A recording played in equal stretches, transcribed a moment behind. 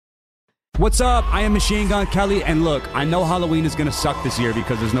What's up? I am Machine Gun Kelly, and look, I know Halloween is going to suck this year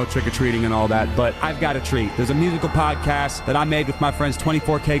because there's no trick-or-treating and all that, but I've got a treat. There's a musical podcast that I made with my friends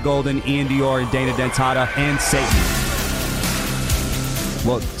 24K Golden, Ian Dior, and Dana Dentata, and Satan.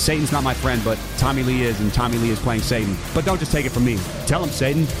 Well, Satan's not my friend, but Tommy Lee is, and Tommy Lee is playing Satan. But don't just take it from me. Tell him,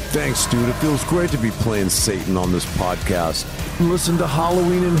 Satan. Thanks, dude. It feels great to be playing Satan on this podcast. Listen to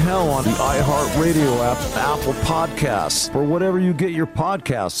Halloween in Hell on the iHeartRadio app, Apple Podcasts, or whatever you get your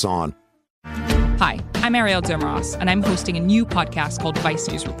podcasts on. Hi, I'm Ariel Demarras, and I'm hosting a new podcast called Vice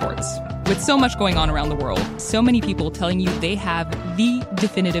News Reports. With so much going on around the world, so many people telling you they have the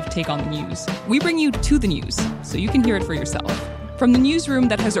definitive take on the news, we bring you to the news so you can hear it for yourself. From the newsroom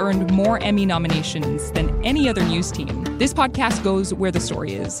that has earned more Emmy nominations than any other news team, this podcast goes where the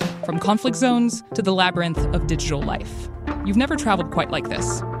story is, from conflict zones to the labyrinth of digital life. You've never traveled quite like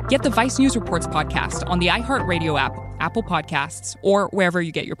this. Get the Vice News Reports podcast on the iHeartRadio app, Apple Podcasts, or wherever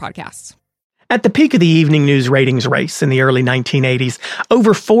you get your podcasts. At the peak of the evening news ratings race in the early 1980s,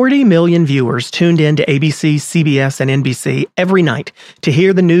 over 40 million viewers tuned in to ABC, CBS, and NBC every night to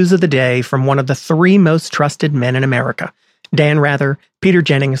hear the news of the day from one of the three most trusted men in America, Dan Rather, Peter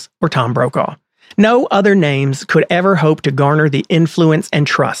Jennings, or Tom Brokaw. No other names could ever hope to garner the influence and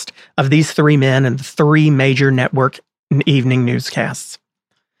trust of these three men and the three major network evening newscasts.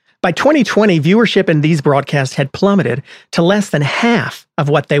 By 2020, viewership in these broadcasts had plummeted to less than half of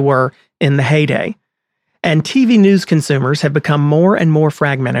what they were in the heyday. And TV news consumers have become more and more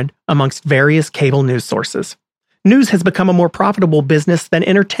fragmented amongst various cable news sources. News has become a more profitable business than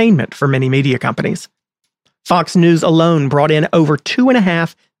entertainment for many media companies. Fox News alone brought in over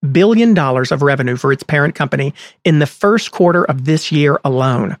 $2.5 billion of revenue for its parent company in the first quarter of this year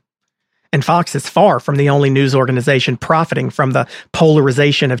alone. And Fox is far from the only news organization profiting from the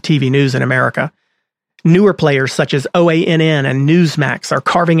polarization of TV news in America. Newer players such as OANN and Newsmax are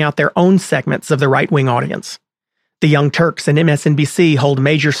carving out their own segments of the right-wing audience. The Young Turks and MSNBC hold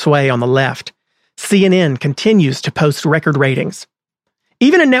major sway on the left. CNN continues to post record ratings.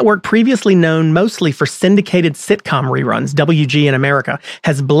 Even a network previously known mostly for syndicated sitcom reruns, WGN America,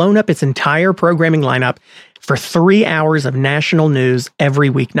 has blown up its entire programming lineup for 3 hours of national news every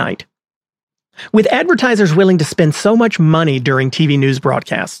weeknight. With advertisers willing to spend so much money during TV news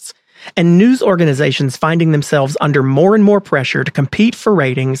broadcasts, and news organizations finding themselves under more and more pressure to compete for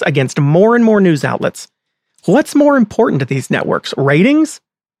ratings against more and more news outlets, what's more important to these networks, ratings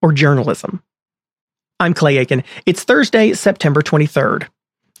or journalism? I'm Clay Aiken. It's Thursday, September 23rd.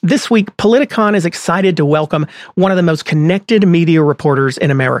 This week, Politicon is excited to welcome one of the most connected media reporters in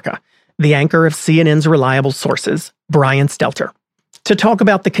America, the anchor of CNN's reliable sources, Brian Stelter, to talk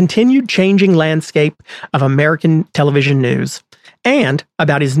about the continued changing landscape of American television news and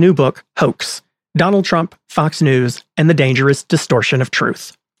about his new book, Hoax, Donald Trump, Fox News, and the Dangerous Distortion of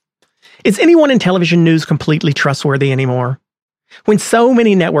Truth. Is anyone in television news completely trustworthy anymore? When so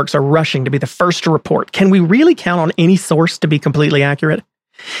many networks are rushing to be the first to report, can we really count on any source to be completely accurate?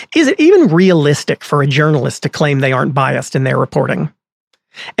 Is it even realistic for a journalist to claim they aren't biased in their reporting?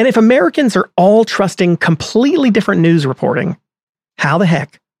 And if Americans are all trusting completely different news reporting, how the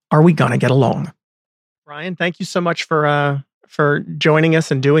heck are we going to get along? Brian, thank you so much for joining us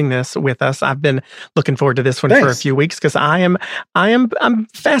and doing this with us. I've been looking forward to this one for a few weeks because I'm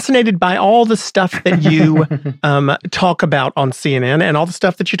fascinated by all the stuff that you talk about on CNN and all the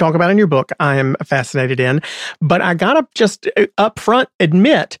stuff that you talk about in your book. I am fascinated in, but I gotta just up front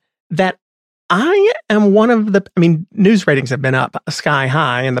admit that I am one of the, news ratings have been up sky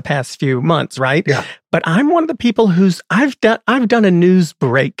high in the past few months, right? Yeah. But I'm one of the people I've done a news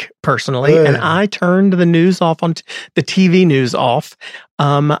break personally, and I turned the news off on the TV news off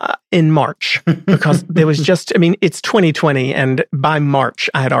in March because there was just, it's 2020, and by March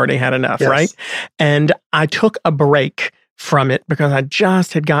I had already had enough, right? And I took a break from it because I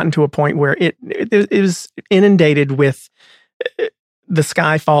just had gotten to a point where it was inundated with the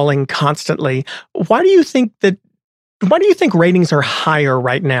sky falling constantly. Why do you think ratings are higher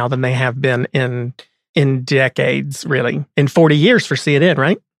right now than they have been in decades, really? In 40 years for CNN,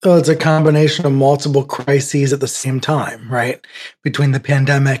 right? Well, it's a combination of multiple crises at the same time, right? Between the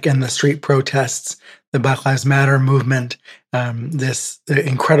pandemic and the street protests, the Black Lives Matter movement, this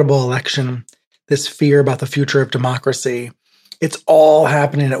incredible election, this fear about the future of democracy. It's all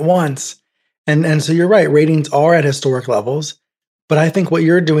happening at once. And so you're right, ratings are at historic levels. But I think what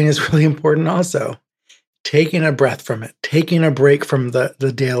you're doing is really important also. Taking a breath from it, taking a break from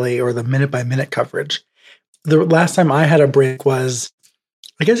the daily or the minute-by-minute coverage. The last time I had a break was,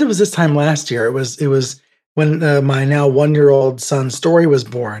 I guess it was this time last year. It was when my now 1-year-old son's story was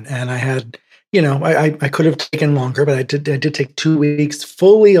born, and I had I could have taken longer, but I did take 2 weeks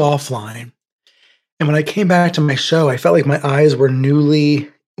fully offline. And when I came back to my show, I felt like my eyes were newly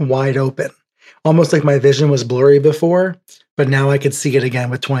wide open, almost like my vision was blurry before, but now I could see it again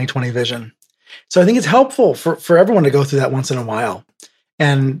with 20/20 vision. So I think it's helpful for everyone to go through that once in a while.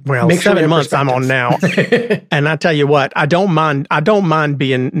 And make 7 months I'm on now. And I tell you what, I don't mind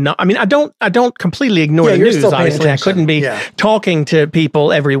being, I don't completely ignore the news. Obviously, I couldn't be talking to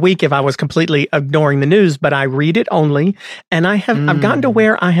people every week if I was completely ignoring the news, but I read it only. And I've gotten to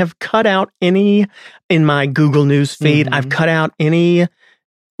where I have cut out any in my Google News feed. I've cut out any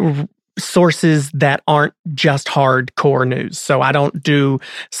sources that aren't just hardcore news. So I don't do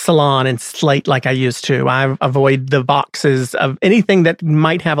Salon and Slate like I used to. I avoid the boxes of anything that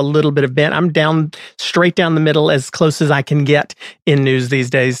might have a little bit of bent. I'm straight down the middle as close as I can get in news these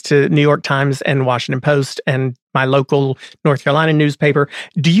days to New York Times and Washington Post and my local North Carolina newspaper.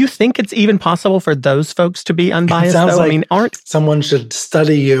 Do you think it's even possible for those folks to be unbiased? Sounds like someone should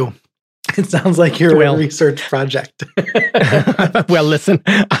study you. It sounds like you're a research project. Well, listen,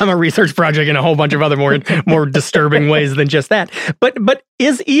 I'm a research project in a whole bunch of other more disturbing ways than just that. But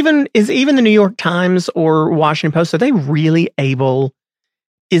is even the New York Times or Washington Post,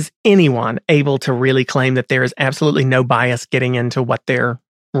 is anyone able to really claim that there is absolutely no bias getting into what they're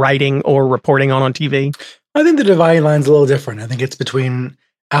writing or reporting on TV? I think the dividing line's a little different. I think it's between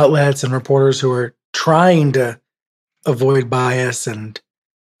outlets and reporters who are trying to avoid bias and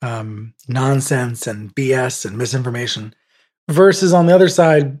nonsense and BS and misinformation versus on the other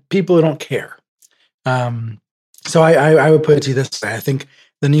side, people who don't care. So I would put it to you this way. I think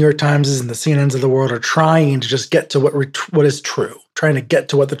the New York Times and the CNNs of the world are trying to just get to what is true, trying to get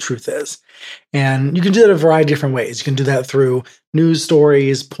to what the truth is. And you can do that a variety of different ways. You can do that through news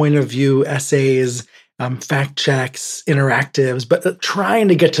stories, point of view, essays, fact checks, interactives, but trying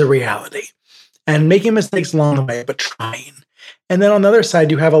to get to reality and making mistakes along the way, but trying. And then on the other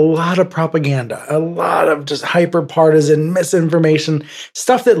side, you have a lot of propaganda, a lot of just hyper-partisan misinformation,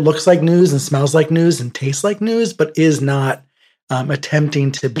 stuff that looks like news and smells like news and tastes like news, but is not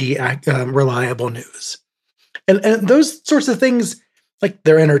attempting to be reliable news. And those sorts of things, like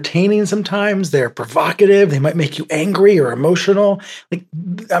they're entertaining sometimes, they're provocative, they might make you angry or emotional. Like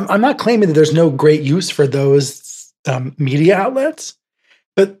I'm not claiming that there's no great use for those media outlets,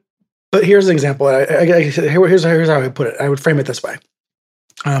 but here's an example. Here's how I would put it. I would frame it this way.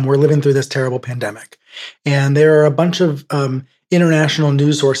 We're living through this terrible pandemic. And there are a bunch of international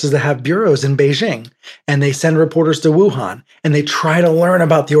news sources that have bureaus in Beijing. And they send reporters to Wuhan. And they try to learn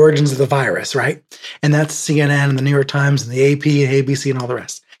about the origins of the virus, right? And that's CNN and the New York Times and the AP and ABC and all the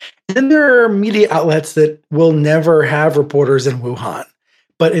rest. And then there are media outlets that will never have reporters in Wuhan.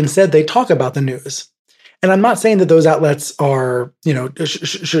 But instead, they talk about the news. And I'm not saying that those outlets are,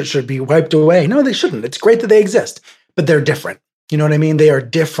 should be wiped away. No, they shouldn't. It's great that they exist, but they're different. You know what I mean? They are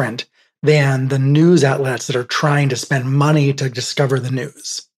different than the news outlets that are trying to spend money to discover the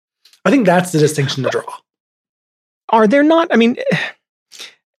news. I think that's the distinction to draw. Are there not? I mean,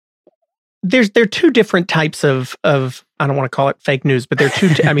 there are two different types of I don't want to call it fake news, but there are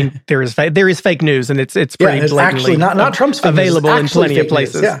two. I mean, there is fake news, and it's pretty blatantly actually not Trump's fake available news, in plenty of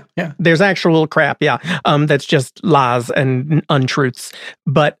places. Yeah. There's actual crap. That's just lies and untruths.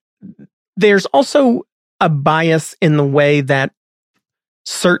 But there's also a bias in the way that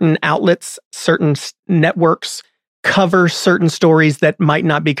certain outlets, certain networks cover certain stories that might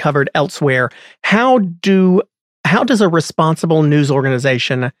not be covered elsewhere. How does a responsible news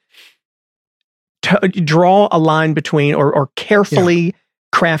organization draw a line between or carefully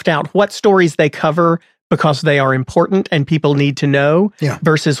craft out what stories they cover because they are important and people need to know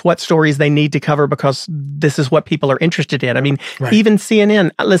versus what stories they need to cover because this is what people are interested in? I mean, even CNN,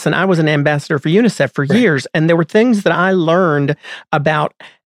 listen, I was an ambassador for UNICEF for years, and there were things that I learned about,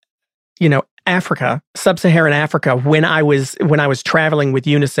 Africa, sub-Saharan Africa, when I was traveling with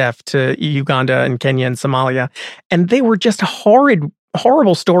UNICEF to Uganda and Kenya and Somalia, and they were just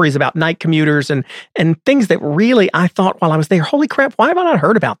horrible stories about night commuters and things that really I thought while I was there, holy crap, why have I not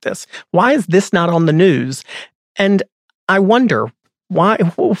heard about this? Why is this not on the news? And I wonder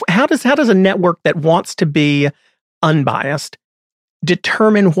how does a network that wants to be unbiased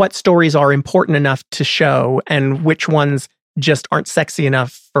determine what stories are important enough to show and which ones just aren't sexy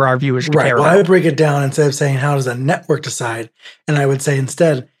enough for our viewers to care about? I would break it down instead of saying, how does a network decide? And I would say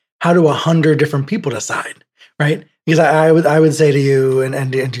instead, how do 100 different people decide, right? Because I would say to you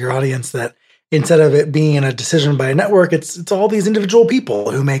and to your audience that instead of it being a decision by a network, it's all these individual people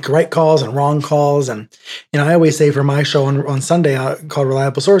who make right calls and wrong calls. And, I always say for my show on Sunday called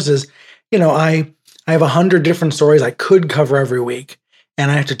Reliable Sources, I have 100 different stories I could cover every week.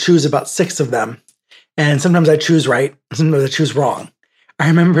 and I have to choose about 6 of them. And sometimes I choose right, sometimes I choose wrong. I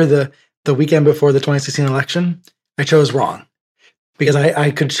remember the weekend before the 2016 election, I chose wrong because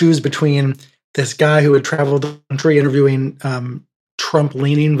I could choose between this guy who had traveled the country interviewing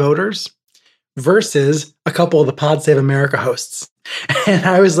Trump-leaning voters versus a couple of the Pod Save America hosts. And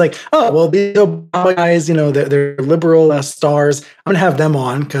I was like, oh, well, these Obama guys, they're liberal stars. I'm going to have them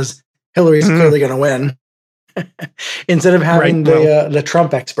on because Hillary's clearly going to win. Instead of having the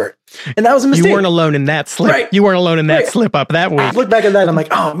Trump expert. And that was a mistake. You weren't alone in that slip. Right. You weren't alone in that slip up that week. I look back at that and I'm like,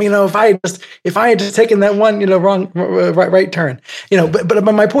 oh, if I had just taken that one, right turn,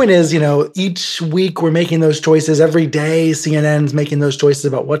 but my point is, each week we're making those choices. Every day CNN's making those choices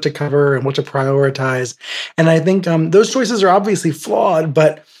about what to cover and what to prioritize. And I think those choices are obviously flawed,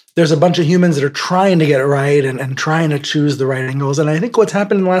 but there's a bunch of humans that are trying to get it right and trying to choose the right angles. And I think what's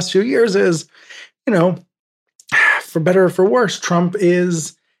happened in the last few years is, for better or for worse, Trump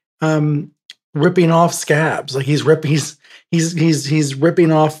is ripping off scabs. Like he's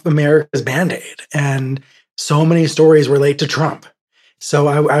ripping off America's Band-Aid, and so many stories relate to Trump. So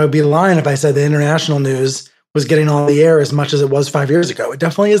I would be lying if I said the international news was getting on the air as much as it was 5 years ago. It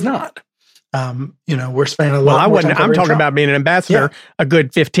definitely is not. We're spending a lot more time I'm talking Trump. About being an ambassador a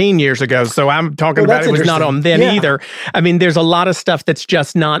good 15 years ago. So I'm talking about it was not on then either. I mean, there's a lot of stuff that's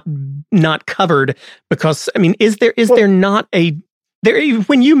just not covered because, I mean, is there not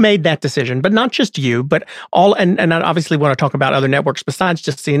when you made that decision, but not just you, but all, and I obviously want to talk about other networks besides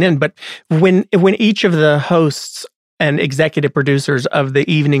just CNN, but when each of the hosts and executive producers of the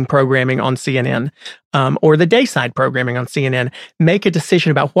evening programming on CNN or the dayside programming on CNN make a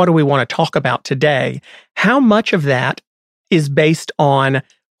decision about what do we want to talk about today, how much of that is based on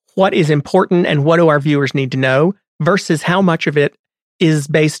what is important and what do our viewers need to know versus how much of it is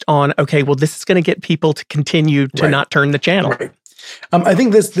based on, okay, well, this is going to get people to continue to not turn the channel. Right. I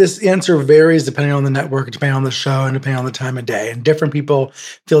think this answer varies depending on the network, depending on the show, and depending on the time of day. And different people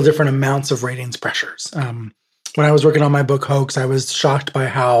feel different amounts of ratings pressures. When I was working on my book, Hoax, I was shocked by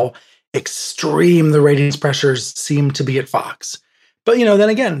how extreme the ratings pressures seem to be at Fox. But, then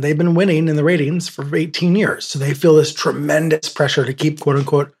again, they've been winning in the ratings for 18 years. So they feel this tremendous pressure to keep, quote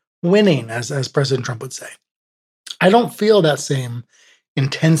unquote, winning, as President Trump would say. I don't feel that same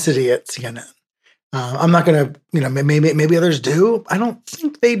intensity at CNN. I'm not going to, maybe others do. I don't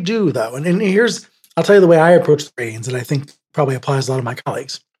think they do, though. And I'll tell you the way I approach the ratings, and I think probably applies to a lot of my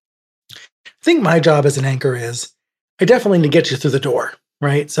colleagues. I think my job as an anchor is I definitely need to get you through the door,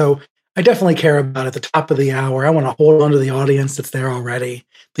 right? So I definitely care about at the top of the hour. I want to hold on to the audience that's there already,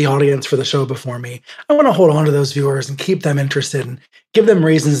 the audience for the show before me. I want to hold on to those viewers and keep them interested and give them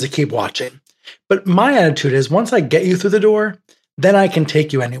reasons to keep watching. But my attitude is once I get you through the door, then I can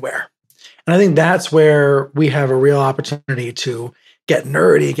take you anywhere. And I think that's where we have a real opportunity to get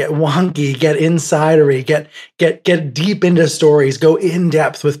nerdy, get wonky, get insidery, get deep into stories, go in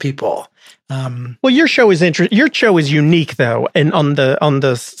depth with people. Well, your show is Your show is unique, though, and on the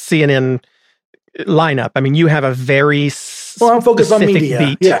CNN lineup. I mean, you have a very I'm focused on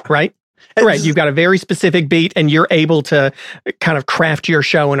media beat, right? Right. You've got a very specific beat, and you're able to kind of craft your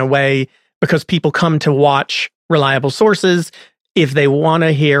show in a way because people come to watch reliable sources if they want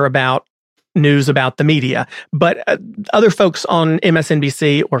to hear about news about the media. But other folks on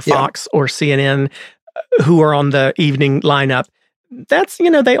MSNBC or Fox or CNN who are on the evening lineup, that's,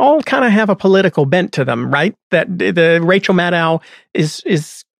 they all kind of have a political bent to them, right? That the Rachel Maddow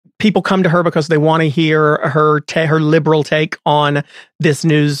is people come to her because they want to hear her liberal take on this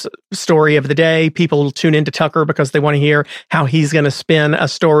news story of the day. People tune into Tucker because they want to hear how he's going to spin a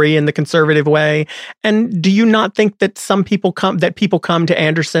story in the conservative way. And do you not think that people come to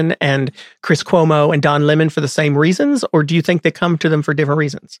Anderson and Chris Cuomo and Don Lemon for the same reasons, or do you think they come to them for different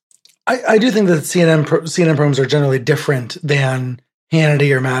reasons? I do think that CNN programs are generally different than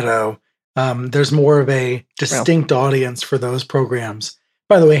Hannity or Maddow. There's more of a distinct audience for those programs.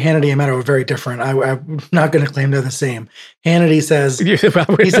 By the way, Hannity and Maddow are very different. I'm not going to claim they're the same. Hannity says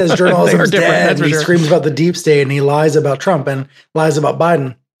journalism is dead. He screams about the deep state and he lies about Trump and lies about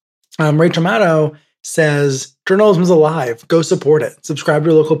Biden. Rachel Maddow says journalism is alive. Go support it. Subscribe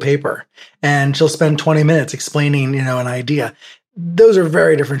to your local paper, and she'll spend 20 minutes explaining, an idea. Those are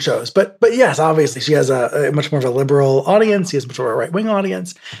very different shows. But yes, obviously she has a much more of a liberal audience. He has much more of a right wing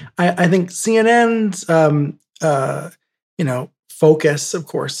audience. I think CNN's focus, of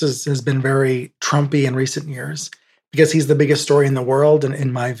course, has been very Trumpy in recent years because he's the biggest story in the world, and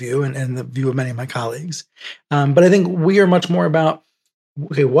in my view, and the view of many of my colleagues. But I think we are much more about,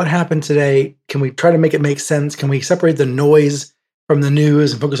 okay, what happened today? Can we try to make it make sense? Can we separate the noise from the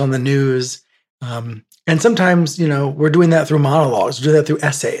news and focus on the news? And sometimes, we're doing that through monologues, we're doing that through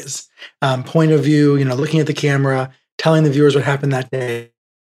essays, point of view, looking at the camera, telling the viewers what happened that day.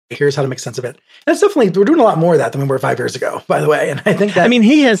 Here's how to make sense of it. And it's definitely, we're doing a lot more of that than we were 5 years ago, by the way. And I think that,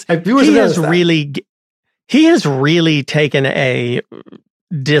 he has really taken a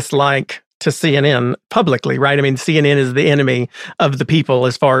dislike to CNN publicly, right? CNN is the enemy of the people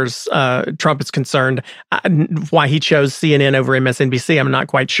as far as Trump is concerned. Why he chose CNN over MSNBC, I'm not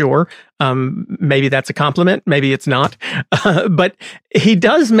quite sure. Maybe that's a compliment, maybe it's not. But he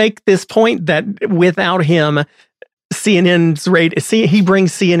does make this point that without him, he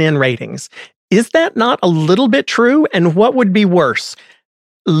brings CNN ratings. Is that not a little bit true? And what would be worse?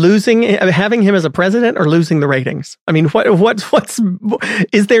 Having him as a president or losing the ratings?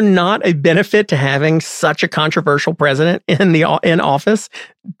 Is there not a benefit to having such a controversial president in office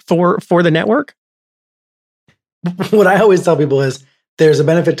for the network? What I always tell people is there's a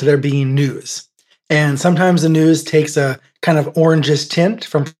benefit to there being news. And sometimes the news takes a kind of orangish tint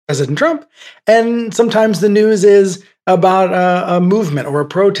from President Trump. And sometimes the news is about a movement or a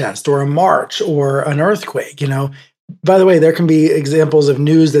protest or a march or an earthquake, By the way, there can be examples of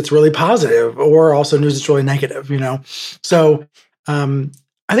news that's really positive or also news that's really negative, So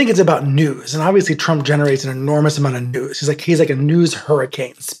I think it's about news. And obviously Trump generates an enormous amount of news. He's like a news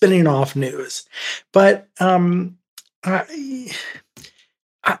hurricane spinning off news. But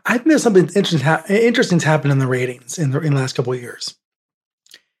I think there's something interesting's happened in the ratings in the last couple of years.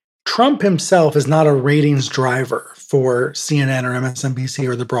 Trump himself is not a ratings driver for CNN or MSNBC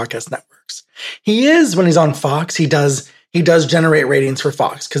or the broadcast networks. He is when he's on Fox. He does generate ratings for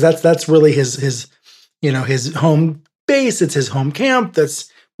Fox because that's really his home base. It's his home camp.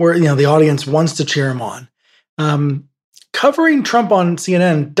 That's where the audience wants to cheer him on. Covering Trump on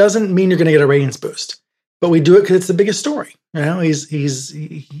CNN doesn't mean you're going to get a ratings boost, but we do it because it's the biggest story. He's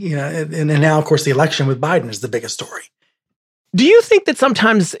and now of course the election with Biden is the biggest story. Do you think that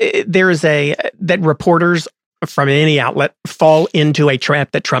sometimes there is that reporters from any outlet fall into a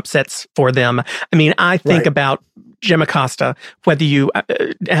trap that Trump sets for them? I think about Jim Acosta. Whether you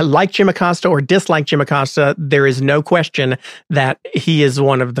like Jim Acosta or dislike Jim Acosta, there is no question that he is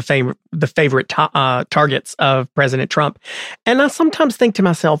one of the favorite targets of President Trump. And I sometimes think to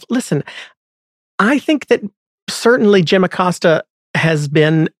myself, listen, I think that certainly Jim Acosta has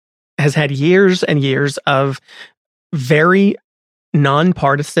had years and years of very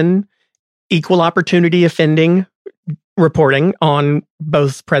nonpartisan, equal opportunity offending reporting on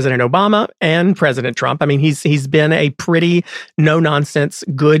both President Obama and President Trump. He's been a pretty no-nonsense,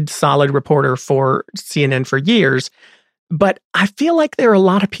 good, solid reporter for CNN for years. But I feel like there are a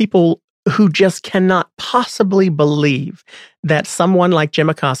lot of people who just cannot possibly believe that someone like Jim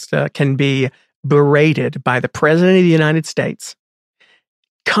Acosta can be berated by the President of the United States,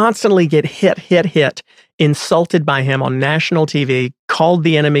 constantly get hit, insulted by him on national TV, called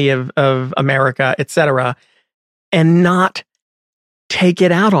the enemy of America, etc., and not take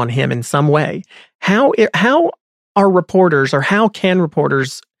it out on him in some way. How are reporters, or how can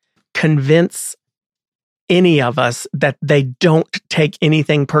reporters convince any of us that they don't take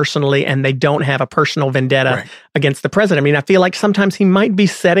anything personally and they don't have a personal vendetta against the president? I feel like sometimes he might be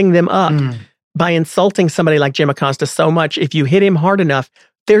setting them up by insulting somebody like Jim Acosta so much. If you hit him hard enough,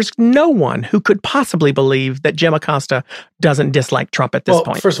 there's no one who could possibly believe that Jim Acosta doesn't dislike Trump at this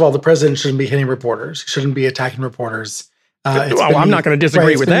point. First of all, the president shouldn't be hitting reporters. He shouldn't be attacking reporturs. I'm not going to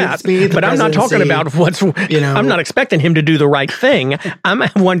disagree with that, but I'm not talking about I'm not expecting him to do the right thing. I'm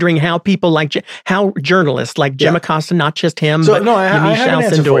wondering how people how journalists like Jim Acosta, not just him, but Yamiche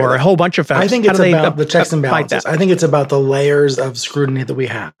Alcindor, a whole bunch of folks. I think it's about the checks and balances. I think it's about the layers of scrutiny that we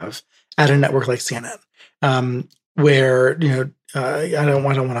have at a network like CNN, where I don't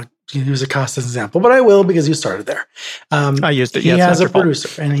want to use Acosta as an example, but I will because you started there. I used it. He has a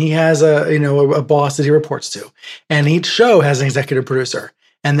producer, and he has a boss that he reports to, and each show has an executive producer,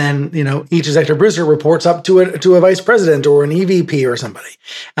 and then each executive producer reports up to a vice president or an EVP or somebody,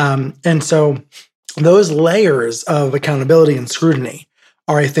 and so those layers of accountability and scrutiny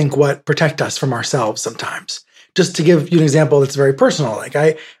are, I think, what protect us from ourselves sometimes. Just to give you an example that's very personal, like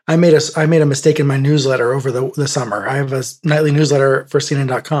I made a mistake in my newsletter over the summer. I have a nightly newsletter for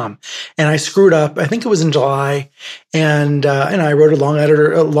CNN.com, and I screwed up. I think it was in July, and I wrote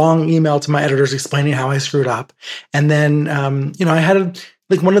a long email to my editors explaining how I screwed up. And then I had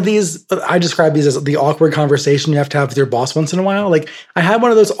one of these. I describe these as the awkward conversation you have to have with your boss once in a while. Like I had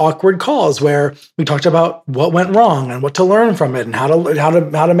one of those awkward calls where we talked about what went wrong and what to learn from it and how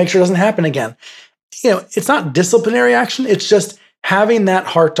to make sure it doesn't happen again. It's not disciplinary action. It's just having that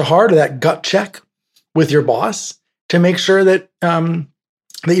heart to heart or that gut check with your boss to make sure that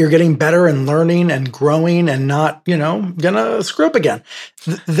that you're getting better and learning and growing and not, gonna screw up again.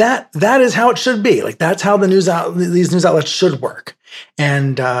 That is how it should be. Like, that's how these news outlets should work.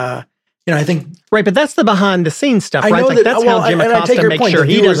 And, I think. Right, but that's the behind the scenes stuff, right? Like, that's how Jim Acosta makes sure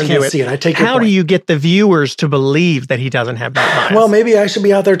he doesn't do it. How do you get the viewers to believe that he doesn't have that bias? Well, maybe I should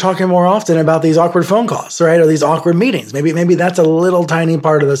be out there talking more often about these awkward phone calls, right? Or these awkward meetings. Maybe that's a little tiny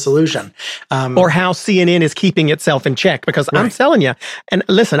part of the solution. Or how CNN is keeping itself in check. Because I'm telling you, and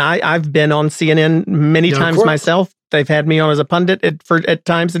listen, I've been on CNN many times myself. They've had me on as a pundit at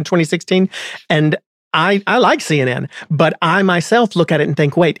times in 2016. And I like CNN, but I myself look at it and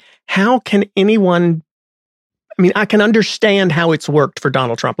think, wait, how can anyone? I mean, I can understand how it's worked for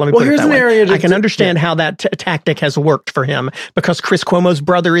Donald Trump. Let me put it that way. I can understand how that tactic has worked for him because Chris Cuomo's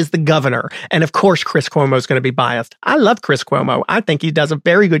brother is the governor. And of course, Chris Cuomo is going to be biased. I love Chris Cuomo. I think he does a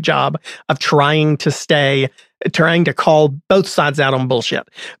very good job of trying to call both sides out on bullshit.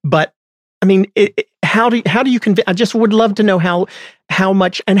 But I mean, how do you convince? I just would love to know how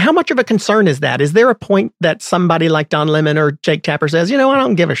much of a concern is that? Is there a point that somebody like Don Lemon or Jake Tapper says, I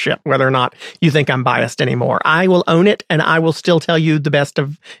don't give a shit whether or not you think I'm biased anymore. I will own it, and I will still tell you the best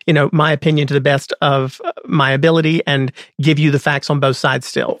of my opinion to the best of my ability, and give you the facts on both sides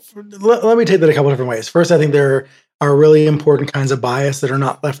still. Let me take that a couple different ways. First, I think there are really important kinds of bias that are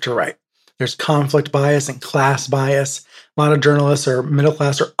not left to right. There's conflict bias and class bias. A lot of journalists are middle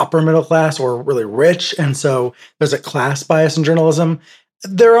class or upper middle class or really rich. And so there's a class bias in journalism.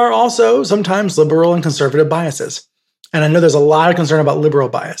 There are also sometimes liberal and conservative biases. And I know there's a lot of concern about liberal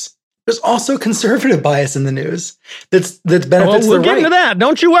bias. There's also conservative bias in the news that benefits we'll get into that.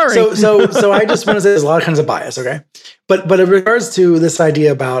 Don't you worry. So I just want to say there's a lot of kinds of bias, okay? But in regards to this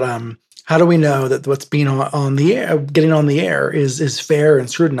idea about how do we know that what's being on the air, getting on the air is fair and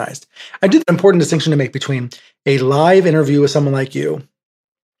scrutinized? I do think an important distinction to make between a live interview with someone like you,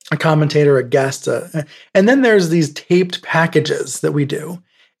 a commentator, a guest, and then there's these taped packages that we do.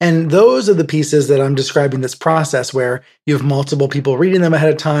 And those are the pieces that I'm describing this process where you have multiple people reading them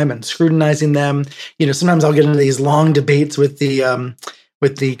ahead of time and scrutinizing them. Sometimes I'll get into these long debates with the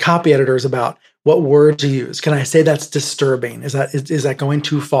copy editors about what word to use. Can I say that's disturbing? Is that going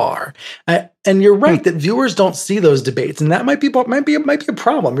too far? And you're right that viewers don't see those debates, and that might be a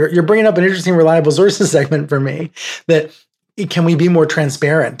problem. You're bringing up an interesting reliable sources segment for me. That can we be more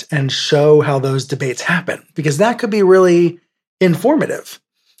transparent and show how those debates happen? Because that could be really informative.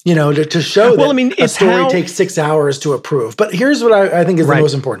 To show that a story takes 6 hours to approve. But here's what I think is the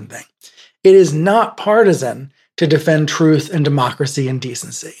most important thing: it is not partisan to defend truth and democracy and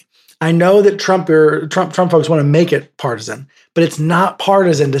decency. I know that Trump folks want to make it partisan, but it's not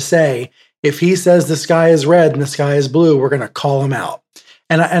partisan to say, if he says the sky is red and the sky is blue, we're going to call him out.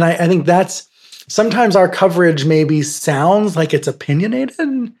 And I think that's sometimes our coverage maybe sounds like it's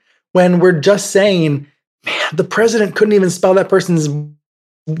opinionated when we're just saying, man, the president couldn't even spell that person's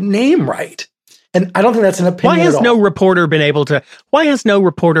name right. And I don't think that's an opinion. Why has no reporter really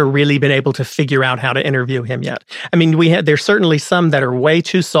been able to figure out how to interview him yet? I mean, there's certainly some that are way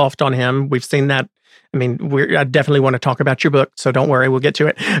too soft on him. We've seen that. I mean, I definitely want to talk about your book, so don't worry, we'll get to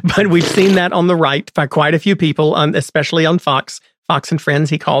it. But we've seen that on the right by quite a few people, especially on Fox and Friends.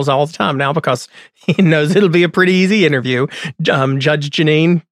 He calls all the time now because he knows it'll be a pretty easy interview. Judge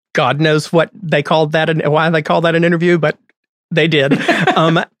Jeanine, God knows what they called that and why they called that an interview, but they did.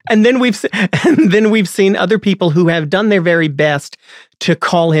 And then we've seen other people who have done their very best to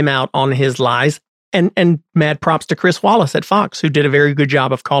call him out on his lies. And mad props to Chris Wallace at Fox, who did a very good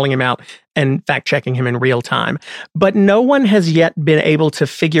job of calling him out and fact-checking him in real time. But no one has yet been able to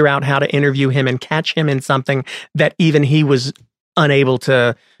figure out how to interview him and catch him in something that even he was unable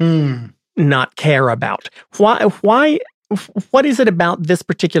to not care about. Why? What is it about this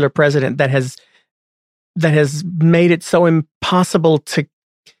particular president that has made it so impossible to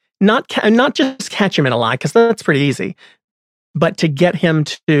not just catch him in a lie, because that's pretty easy, but to get him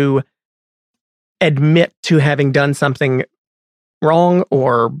to admit to having done something wrong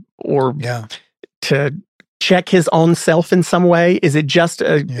or to check his own self in some way? Is it just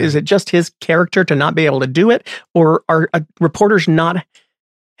his character to not be able to do it, or are reporters not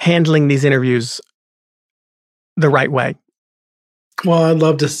handling these interviews the right way? Well, I'd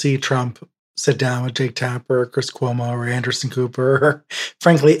love to see Trump sit down with Jake Tapper, or Chris Cuomo, or Anderson Cooper, or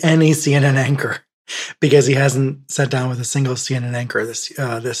frankly any CNN anchor, because he hasn't sat down with a single CNN anchor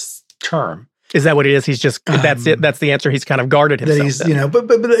this term. Is that what it is? He's just that's it. That's the answer. He's kind of guarded himself. That he's,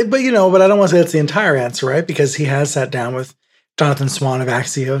 but I don't want to say that's the entire answer, right? Because he has sat down with Jonathan Swan of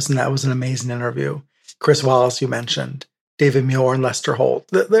Axios, and that was an amazing interview. Chris Wallace, you mentioned, David Muir and Lester Holt.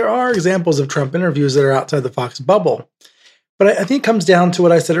 There are examples of Trump interviews that are outside the Fox bubble. But I think it comes down to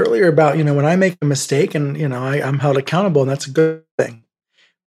what I said earlier about, when I make a mistake and, I'm held accountable, and that's a good thing.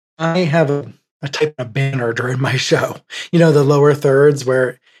 I have a type of banner during my show, the lower thirds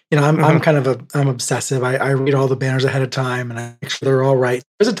where, I'm obsessive. I read all the banners ahead of time and I make sure they're all right.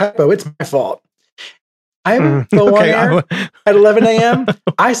 There's a typo. It's my fault. I'm still on air at 11 a.m.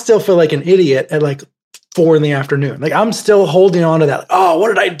 I still feel like an idiot at like 4 p.m. Like I'm still holding on to that. Like, oh, what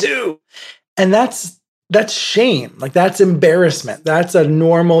did I do? And that's shame. Like that's embarrassment. That's a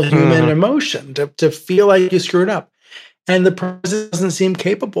normal human emotion to feel like you screwed up. And the president doesn't seem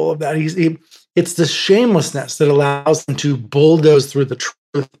capable of that. It's the shamelessness that allows him to bulldoze through the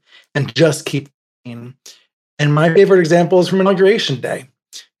truth and just keep going. And my favorite example is from Inauguration Day.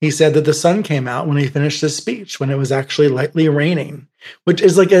 He said that the sun came out when he finished his speech, when it was actually lightly raining, which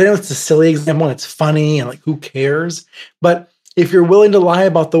is like, I know it's a silly example and it's funny and like, who cares? But if you're willing to lie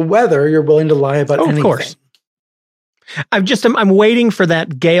about the weather, you're willing to lie about anything. Of course. I'm waiting for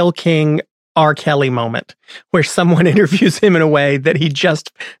that Gayle King R. Kelly moment where someone interviews him in a way that he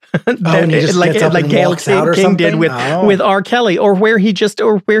just, like Gayle King did with R. Kelly, or where he just,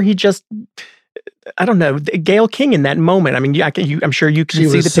 I don't know, Gayle King in that moment. I mean, I'm sure you can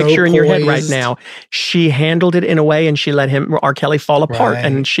see the picture in your head right now. She handled it in a way and she let R. Kelly fall apart. Right.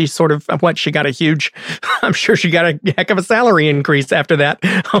 And she sort of, she got a huge, I'm sure she got a heck of a salary increase after that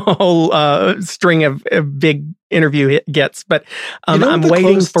whole string of big interview gets. But I'm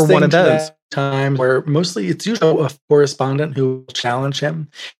waiting for one of those. Time where mostly it's usually a correspondent who will challenge him.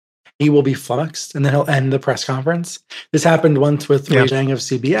 He will be flummoxed and then he'll end the press conference. This happened once with Ray Zhang of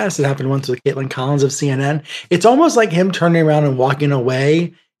CBS. It happened once with Caitlin Collins of CNN. It's almost like him turning around and walking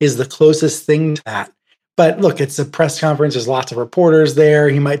away is the closest thing to that. But look, it's a press conference. There's lots of reporters there.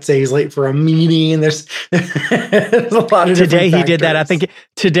 He might say he's late for a meeting. There's a lot of today he did that. I think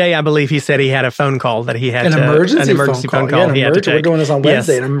today, I believe he said he had a phone call that he had an emergency phone call. He had to take. We're doing this on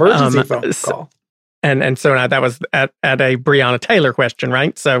Wednesday. An emergency phone call. And so that was at a Breonna Taylor question,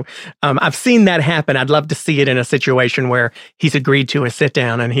 right? So I've seen that happen. I'd love to see it in a situation where he's agreed to a sit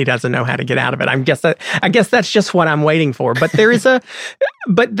down and he doesn't know how to get out of it. I guess that's just what I'm waiting for. But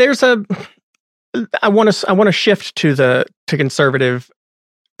I want to shift to conservative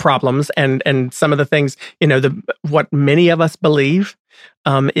problems and some of the things, what many of us believe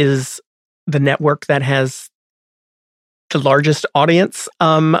is the network that has the largest audience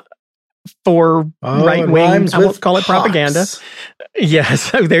for right wing. I won't call it propaganda. Yes,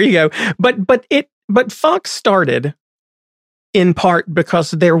 so there you go. But Fox started in part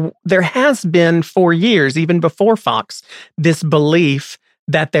because there has been for years, even before Fox, this belief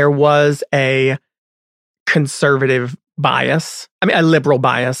that there was a conservative bias, a liberal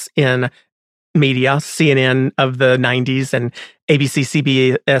bias in media, CNN of the 90s and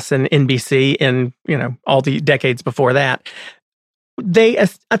ABC, CBS, and NBC in, all the decades before that.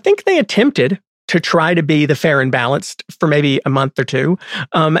 I think they attempted to try to be the fair and balanced for maybe a month or two,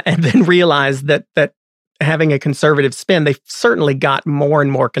 and then realized that having a conservative spin, they certainly got more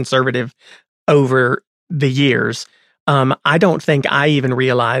and more conservative over the years. I don't think I even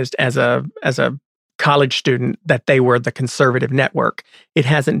realized as a college student that they were the conservative network. It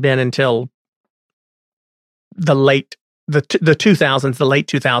hasn't been until the late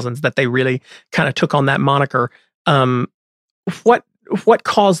 2000s that they really kind of took on that moniker. What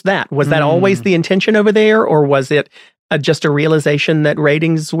caused that? Was that always the intention over there, or was it just a realization that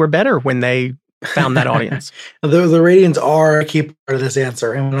ratings were better when they found that audience? The ratings are a key part of this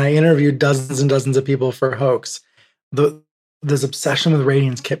answer. And when I interviewed dozens and dozens of people for Hoax, this obsession with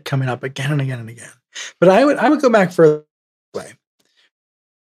ratings kept coming up again and again and again. But I would go back further way.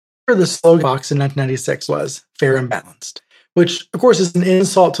 The slogan Fox in 1996 was fair and balanced, which of course is an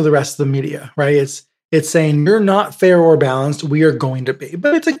insult to the rest of the media, right? It's saying you're not fair or balanced, we are going to be.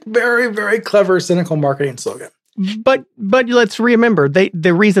 But it's a very, very clever, cynical marketing slogan. But let's remember,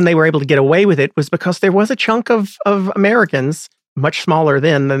 the reason they were able to get away with it was because there was a chunk of Americans, much smaller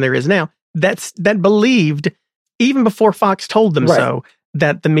then than there is now, that believed, even before Fox told them so,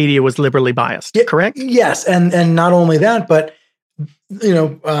 that the media was liberally biased, correct? Yes, and not only that, but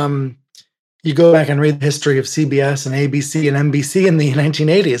you go back and read the history of CBS and ABC and NBC in the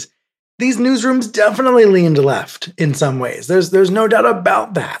 1980s. These newsrooms definitely leaned left in some ways. There's no doubt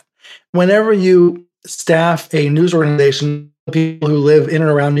about that. Whenever you staff a news organization, people who live in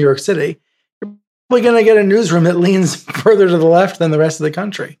and around New York City, you're probably going to get a newsroom that leans further to the left than the rest of the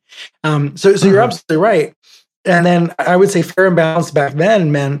country. So you're absolutely right. And then I would say fair and balanced back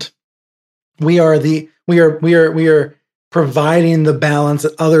then meant we are providing the balance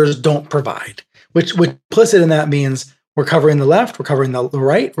that others don't provide, which implicit in that means We're covering the left. We're covering the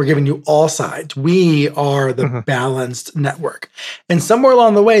right. We're giving you all sides. We are the balanced network. And somewhere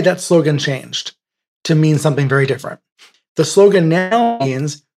along the way, that slogan changed to mean something very different. The slogan now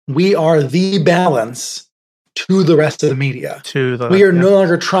means we are the balance to the rest of the media. We are no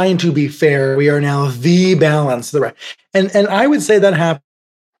longer trying to be fair. We are now the balance to the right. And I would say that happened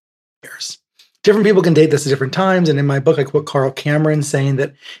years. Different people can date this at different times. And in my book, I quote Carl Cameron saying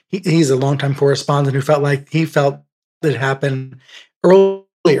that he's a longtime correspondent who felt that it happened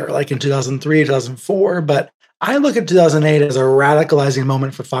earlier, like in 2003, 2004. But I look at 2008 as a radicalizing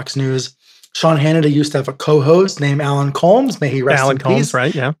moment for Fox News. Sean Hannity used to have a co-host named Alan Colmes. May he rest in peace. Alan Colmes,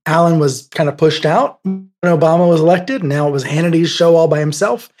 right? Yeah. Alan was kind of pushed out when Obama was elected. Now it was Hannity's show all by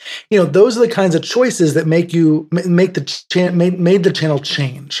himself. Those are the kinds of choices that made the channel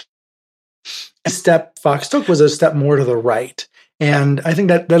change. A step Fox took was a step more to the right, and I think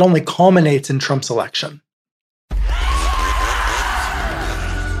that only culminates in Trump's election.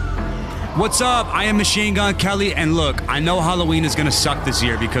 What's up? I am Machine Gun Kelly, and look, I know Halloween is going to suck this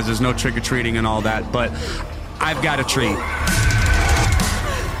year because there's no trick-or-treating and all that, but I've got a treat.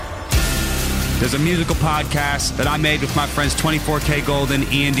 There's a musical podcast that I made with my friends 24K Golden,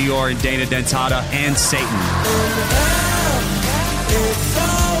 Ian Dior, and Dana Dentata, and Satan.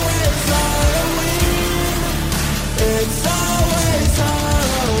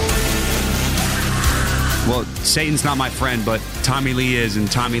 Well, Satan's not my friend, but Tommy Lee is, and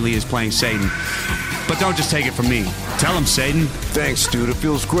Tommy Lee is playing Satan. But don't just take it from me. Tell him, Satan. Thanks, dude. It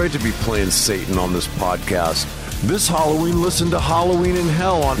feels great to be playing Satan on this podcast. This Halloween, listen to Halloween in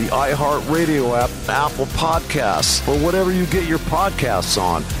Hell on the iHeart Radio app, Apple Podcasts, or whatever you get your podcasts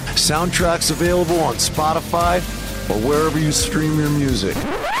on. Soundtracks available on Spotify or wherever you stream your music.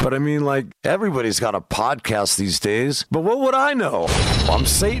 But I mean, everybody's got a podcast these days. But what would I know? I'm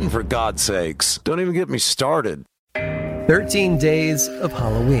Satan, for God's sakes. Don't even get me started. 13 Days of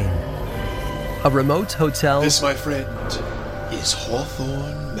Halloween. A remote hotel. This, my friend, is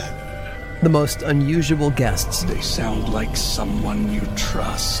Hawthorne Manor. The most unusual guests. They sound like someone you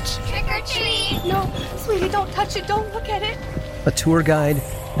trust. Trick or treat! No, sweetie, don't touch it. Don't look at it. A tour guide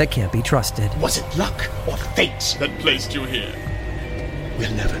that can't be trusted. Was it luck or fate that placed you here?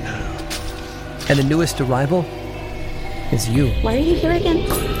 We'll never know. And the newest arrival is you. Why are you here again?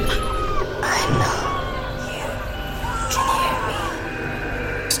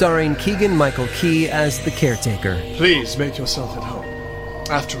 Starring Keegan-Michael Key as the caretaker. Please make yourself at home.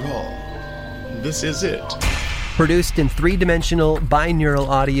 After all, this is it. Produced in three-dimensional binaural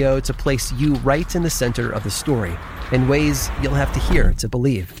audio to place you right in the center of the story in ways you'll have to hear to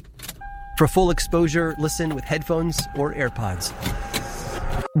believe. For full exposure, listen with headphones or AirPods.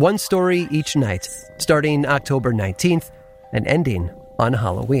 One story each night, starting October 19th and ending on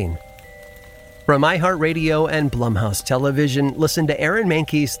Halloween. From iHeartRadio and Blumhouse Television, listen to Aaron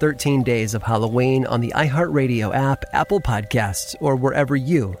Mahnke's 13 Days of Halloween on the iHeartRadio app, Apple Podcasts, or wherever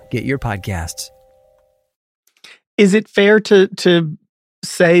you get your podcasts. Is it fair to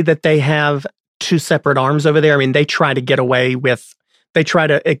say that they have two separate arms over there? I mean, they try to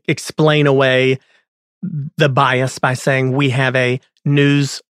explain away the bias by saying we have a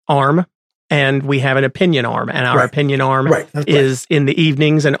news arm and we have an opinion arm, and our opinion arm is in the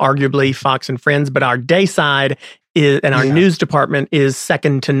evenings and arguably Fox and Friends, but our day side is, and our news department is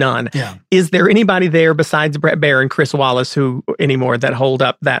second to none. Yeah. Is there anybody there besides Brett Baer and Chris Wallace anymore that hold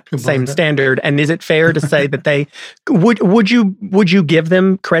up that same standard? And is it fair to say that they would you give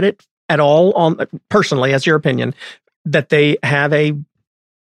them credit at all, on personally, as your opinion, that they have a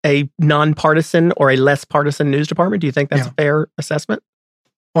nonpartisan or a less partisan news department? Do you think that's a fair assessment?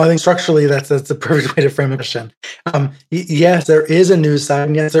 Well, I think structurally that's the perfect way to frame the question. Yes, there is a news side,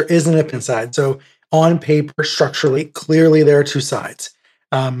 and yes, there is an opinion side. So on paper, structurally, clearly there are two sides.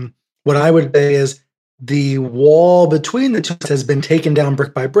 What I would say is the wall between the two has been taken down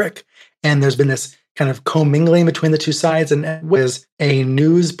brick by brick, and there's been this kind of commingling between the two sides, and as a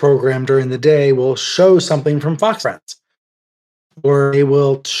news program during the day will show something from Fox Friends, or they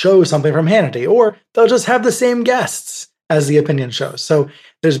will show something from Hannity, or they'll just have the same guests as the opinion shows. So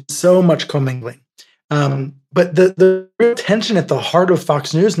there's so much commingling. But the real tension at the heart of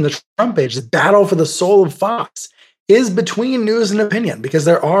Fox News and the Trump age, the battle for the soul of Fox, is between news and opinion, because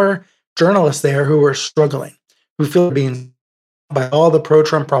there are journalists there who are struggling, who feel being by all the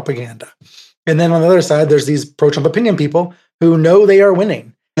pro-Trump propaganda. And then on the other side, there's these pro-Trump opinion people who know they are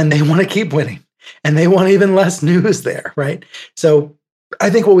winning and they want to keep winning and they want even less news there, right? So I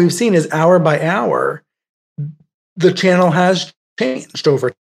think what we've seen is hour by hour, the channel has changed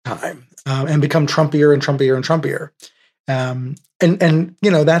over time and become Trumpier and Trumpier and Trumpier. And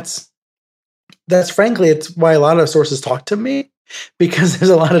that's that's frankly, it's why a lot of sources talk to me, because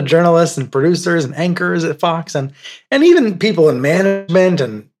there's a lot of journalists and producers and anchors at Fox and even people in management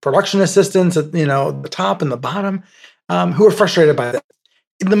and production assistants at, the top and the bottom, who are frustrated by that.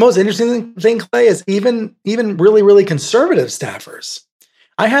 The most interesting thing, Clay, is even really, really conservative staffers.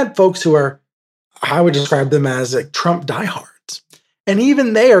 I had folks who I would describe them as like Trump diehards. And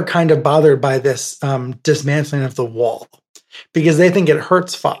even they are kind of bothered by this dismantling of the wall, because they think it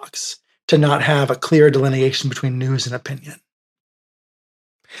hurts Fox to not have a clear delineation between news and opinion.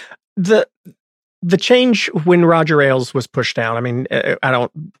 The change when Roger Ailes was pushed out, I mean,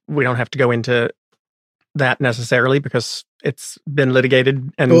 we don't have to go into that necessarily because it's been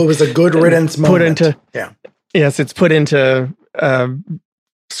litigated and it was a good riddance moment. It's put into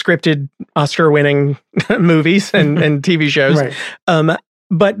scripted Oscar-winning movies and TV shows. Right.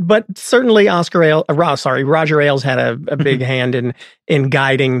 But certainly Roger Ailes had a big hand in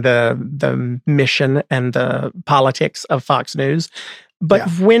guiding the mission and the politics of Fox News. But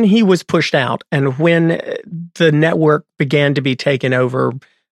when he was pushed out and when the network began to be taken over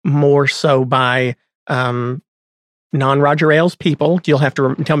more so by non-Roger Ailes people, you'll have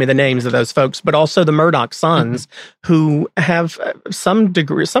to tell me the names of those folks, but also the Murdoch sons, who have some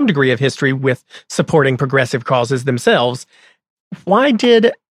degree of history with supporting progressive causes themselves. Why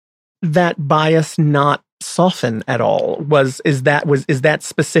did that bias not soften at all? Is that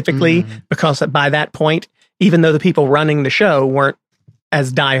specifically because by that point, even though the people running the show weren't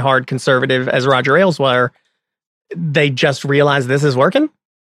as diehard conservative as Roger Ailes were, they just realized this is working?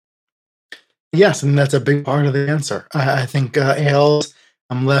 Yes, and that's a big part of the answer. I think Ailes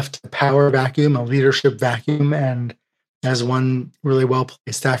left a power vacuum, a leadership vacuum, and as one really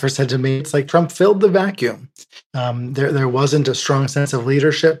well-placed staffer said to me, it's like Trump filled the vacuum. There wasn't a strong sense of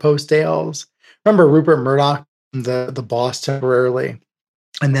leadership post-Ailes. Remember Rupert Murdoch, the boss temporarily,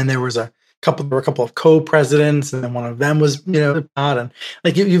 and then there were a couple of co-presidents, and then one of them was, not. And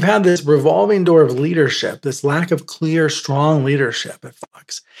like you've had this revolving door of leadership, this lack of clear, strong leadership at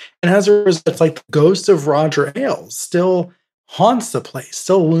Fox. And as a result, it's like the ghost of Roger Ailes still haunts the place,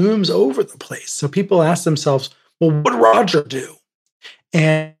 still looms over the place. So people ask themselves, well, what did Roger do?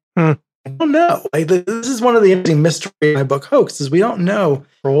 And I don't know. Like, this is one of the interesting mysteries in my book, Hoax, is we don't know.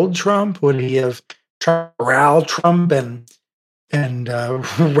 Old Trump, would he have tried to corral Trump and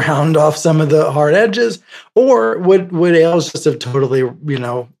round off some of the hard edges, or would Ailes just have totally,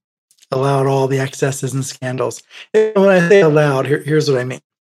 allowed all the excesses and scandals? And when I say allowed, here's what I mean.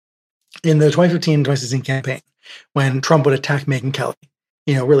 In the 2015-2016 campaign, when Trump would attack Megyn Kelly,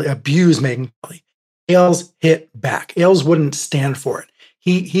 really abuse Megyn Kelly, Ailes hit back. Ailes wouldn't stand for it.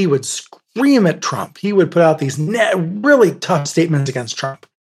 He would scream at Trump. He would put out these really tough statements against Trump.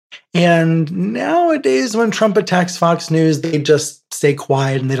 And nowadays, when Trump attacks Fox News, they just stay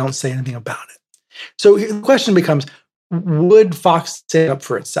quiet and they don't say anything about it. So the question becomes, would Fox stand up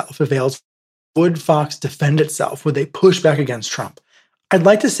for itself if Ailes? Would Fox defend itself? Would they push back against Trump? I'd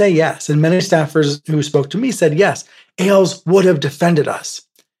like to say yes. And many staffers who spoke to me said, yes, Ailes would have defended us.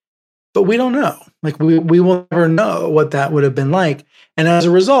 But we don't know. Like, we will never know what that would have been like. And as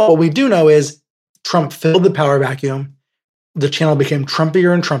a result, what we do know is Trump filled the power vacuum. The channel became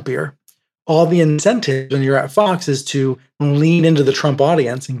Trumpier and Trumpier. All the incentive when you're at Fox is to lean into the Trump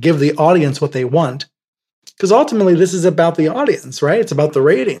audience and give the audience what they want. Because ultimately, this is about the audience, right? It's about the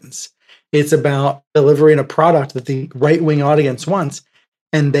ratings. It's about delivering a product that the right-wing audience wants.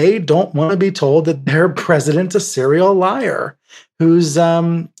 And they don't want to be told that their president's a serial liar who's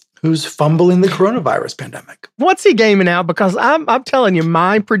fumbling the coronavirus pandemic. What's he gaming out? Because I'm telling you,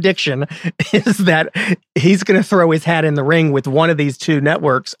 my prediction is that he's going to throw his hat in the ring with one of these two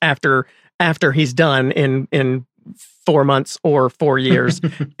networks after he's done in 4 months or 4 years.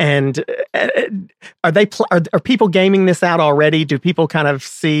 And are people gaming this out already? Do people kind of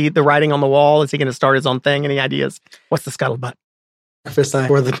see the writing on the wall? Is he going to start his own thing? Any ideas? What's the scuttlebutt? Breakfast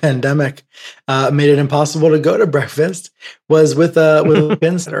where the pandemic made it impossible to go to breakfast was with a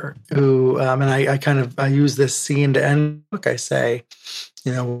Bensetter who, and I use this scene to end the book. I say,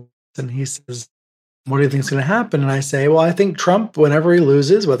 and he says, what do you think is going to happen? And I say, well, I think Trump, whenever he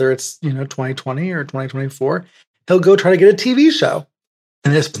loses, whether it's, 2020 or 2024, he'll go try to get a TV show.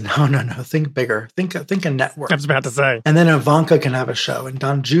 And this, no, think bigger. Think a network. I was about to say. And then Ivanka can have a show and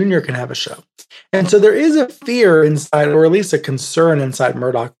Don Jr. can have a show. And so there is a fear inside, or at least a concern inside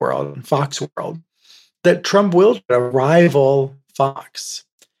Murdoch world and Fox world, that Trump will rival Fox.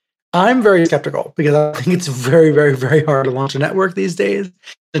 I'm very skeptical because I think it's very, very, very hard to launch a network these days.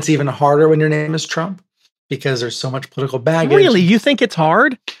 It's even harder when your name is Trump because there's so much political baggage. Really? You think it's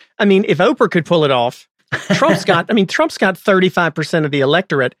hard? I mean, if Oprah could pull it off, Trump's got 35% of the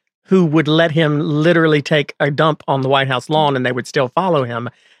electorate who would let him literally take a dump on the White House lawn and they would still follow him.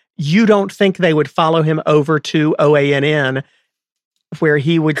 You don't think they would follow him over to OANN where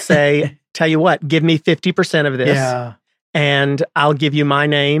he would say, tell you what, give me 50% of this and I'll give you my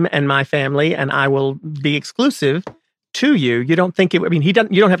name and my family and I will be exclusive to you. You don't think it, I mean, you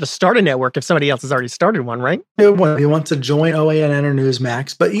don't have to start a network if somebody else has already started one, right? He wants to join OANN or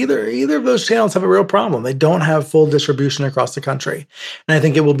Newsmax, but either of those channels have a real problem. They don't have full distribution across the country. And I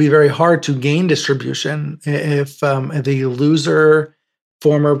think it will be very hard to gain distribution if the loser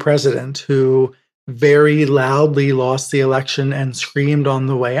former president who very loudly lost the election and screamed on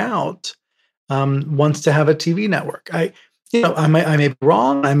the way out wants to have a TV network. I may be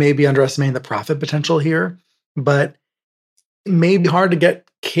wrong. I may be underestimating the profit potential here, but it may be hard to get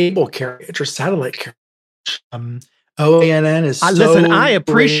cable carriage or satellite carriage. OANN is listen, I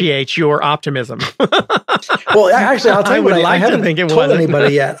appreciate your optimism. Well, actually, I'll tell you what, I haven't think it told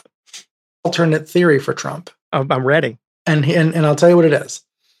anybody yet. Alternate theory for Trump. Oh, I'm ready. And I'll tell you what it is.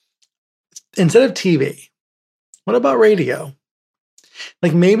 Instead of TV, what about radio?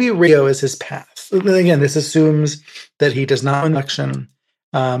 Like maybe radio is his path. Again, this assumes that he does not win an election.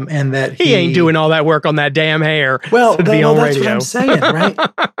 And that he ain't doing all that work on that damn hair. Well, that's what I'm saying, right?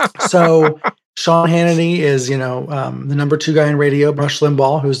 So Sean Hannity is, the number 2 guy in radio. Rush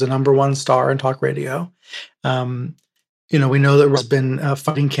Limbaugh, who's the number 1 star in talk radio. We know that Rush has been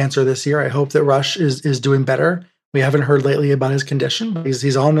fighting cancer this year. I hope that Rush is doing better. We haven't heard lately about his condition, but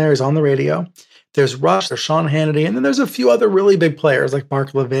he's on there. He's on the radio. There's Rush. There's Sean Hannity, and then there's a few other really big players like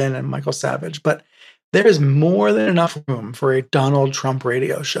Mark Levin and Michael Savage. But there is more than enough room for a Donald Trump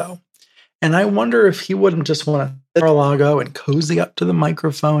radio show. And I wonder if he wouldn't just want to sit at Mar-a-Lago and cozy up to the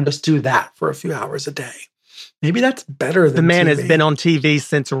microphone, just do that for a few hours a day. Maybe that's better than the man TV. Has been on TV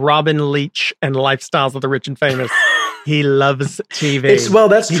since Robin Leach and Lifestyles of the Rich and Famous. He loves TV.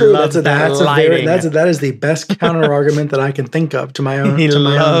 That's true. That is the best counter argument that I can think of to my own. He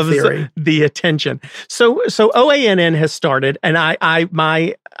loves theory. The attention. So OANN has started, and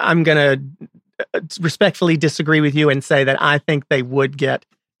I'm gonna respectfully disagree with you and say that I think they would get.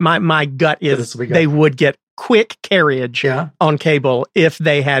 My gut is they would get quick carriage on cable if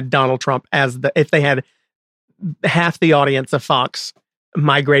they had Donald Trump if they had half the audience of Fox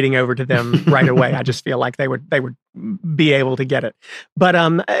migrating over to them right away. I just feel like they would be able to get it. But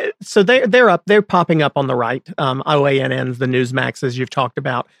so they're popping up on the right. OANN's, the Newsmaxes you've talked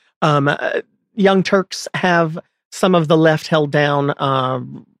about. Young Turks have some of the left held down.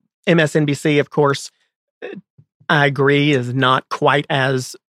 MSNBC, of course, I agree, is not quite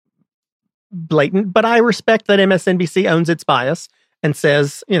as blatant, but I respect that MSNBC owns its bias and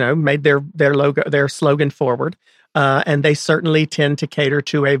says, made their logo, their slogan forward. And they certainly tend to cater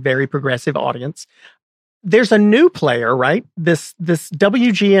to a very progressive audience. There's a new player, right? This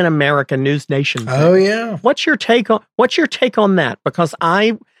WGN America News Nation thing. Oh yeah. What's your take on that? Because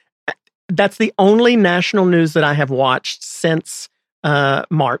that's the only national news that I have watched since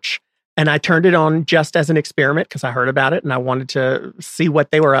March. And I turned it on just as an experiment because I heard about it and I wanted to see what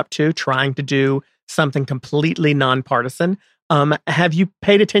they were up to, trying to do something completely nonpartisan. Have you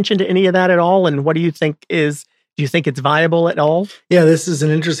paid attention to any of that at all? And what do you think do you think it's viable at all? Yeah, this is an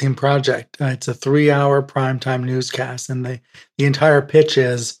interesting project. It's a 3-hour primetime newscast. And the entire pitch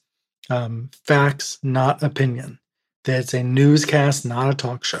is facts, not opinion. That it's a newscast, not a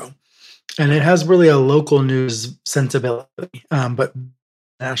talk show. And it has really a local news sensibility, but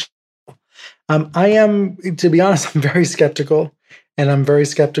national. I am, to be honest, I'm very skeptical. And I'm very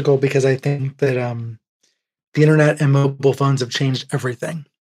skeptical because I think that the internet and mobile phones have changed everything.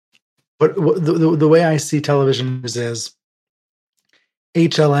 But the way I see television news is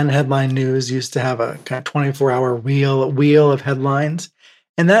HLN headline news used to have a kind of 24-hour wheel of headlines.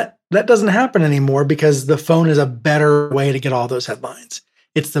 And that doesn't happen anymore because the phone is a better way to get all those headlines.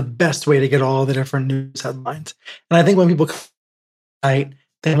 It's the best way to get all the different news headlines. And I think when people come,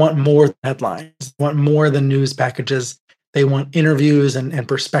 they want more headlines, they want more than news packages. They want interviews and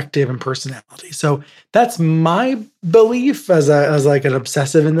perspective and personality. So that's my belief as like an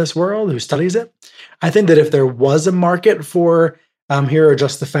obsessive in this world who studies it. I think that if there was a market for here are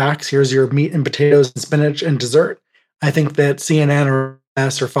just the facts, here's your meat and potatoes and spinach and dessert, I think that CNN or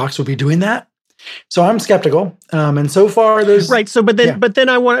S or Fox would be doing that. So I'm skeptical. And so far there's right. So, but then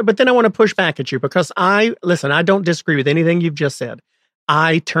I want to push back at you because I don't disagree with anything you've just said.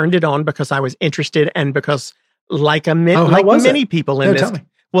 I turned it on because I was interested and because like many people in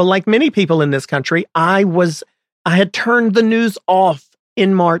this country, I had turned the news off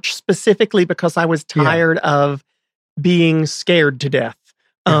in March specifically because I was tired of being scared to death.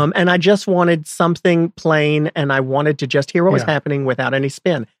 And I just wanted something plain and I wanted to just hear what was happening without any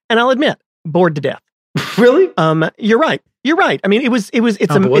spin. And I'll admit, bored to death. Really? You're right. I mean,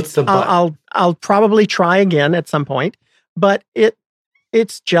 I'll probably try again at some point, but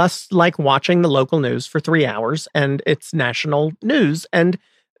it's just like watching the local news for 3 hours, and it's national news, and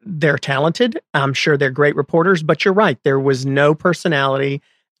they're talented. I'm sure they're great reporters, but you're right. There was no personality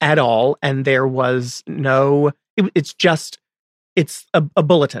at all. And there was no, it's a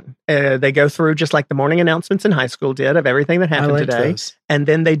bulletin. They go through just like the morning announcements in high school did of everything that happened today. Those. And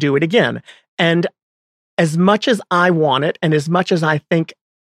then they do it again. And as much as I want it, and as much as I think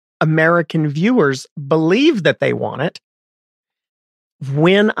American viewers believe that they want it,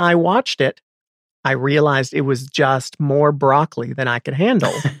 when I watched it, I realized it was just more broccoli than I could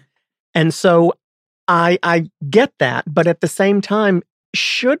handle. And so I get that. But at the same time,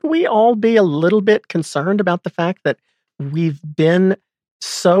 should we all be a little bit concerned about the fact that we've been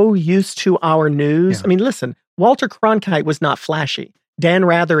so used to our news? Yeah. I mean, listen, Walter Cronkite was not flashy. Dan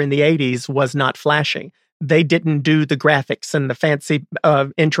Rather in the 80s was not flashy. They didn't do the graphics and the fancy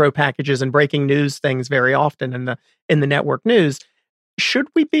intro packages and breaking news things very often in the network news. Should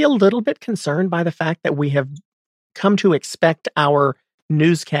we be a little bit concerned by the fact that we have come to expect our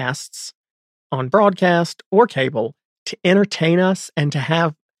newscasts on broadcast or cable to entertain us and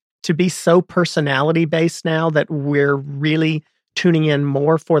to be so personality based now that we're really tuning in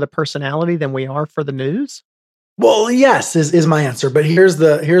more for the personality than we are for the news? Well, yes, is my answer. But here's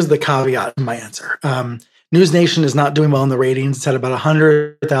the caveat to my answer. News Nation is not doing well in the ratings. It's had about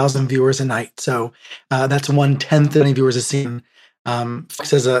 100,000 viewers a night. So that's 1/10 of any viewers have seen.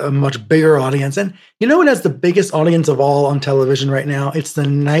 Fox has a much bigger audience. And you know what has the biggest audience of all on television right now? It's the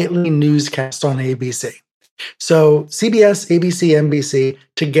nightly newscast on ABC. So CBS, ABC, NBC,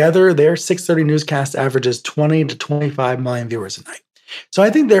 together, their 6:30 newscast averages 20 to 25 million viewers a night. So I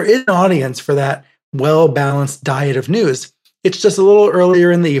think there is an audience for that well-balanced diet of news. It's just a little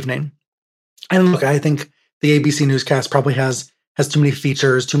earlier in the evening. And look, I think the ABC newscast probably has too many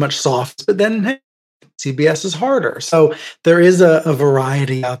features, too much soft, but then hey, CBS is harder. So there is a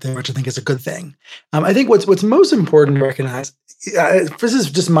variety out there, which I think is a good thing. I think what's most important to recognize, this is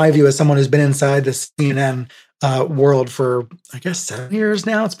just my view as someone who's been inside the CNN world for, I guess, 7 years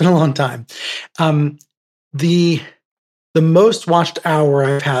now. It's been a long time. The most watched hour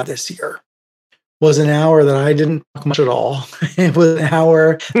I've had this year was an hour that I didn't talk much at all. It was an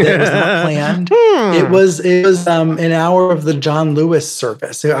hour that was not planned. It was an hour of the John Lewis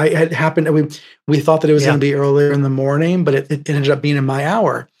service. It happened. We thought that it was going to be earlier in the morning, but it ended up being in my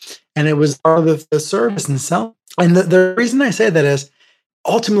hour, and it was part of the service and so. And the reason I say that is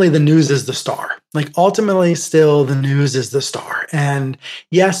ultimately the news is the star. Like ultimately, still the news is the star. And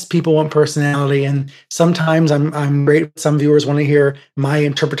yes, people want personality, and sometimes I'm great. Some viewers want to hear my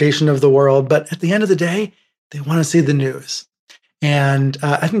interpretation of the world, but at the end of the day, they want to see the news. And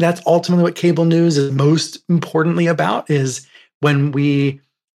I think that's ultimately what cable news is most importantly about, is when we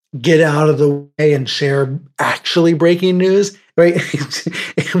get out of the way and share actually breaking news, right?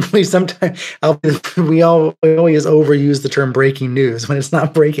 we always overuse the term breaking news when it's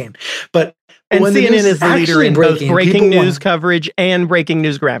not breaking. But and when CNN is the leader in both breaking news want coverage and breaking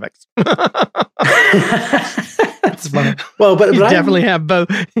news graphics. That's funny. Well, but you definitely have both.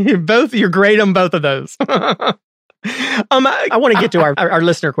 You're great on both of those. I want to get to our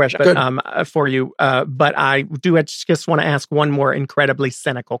listener question for you, but I do just want to ask one more incredibly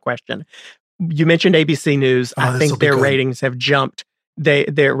cynical question. You mentioned ABC News. I think their ratings have jumped.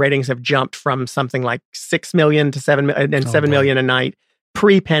 Their ratings have jumped from something like 6 million to 7 million and 7 million a night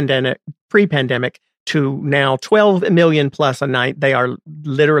pre-pandemic to now 12 million plus a night. They are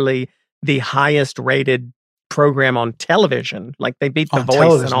literally the highest rated program on television. Like they beat The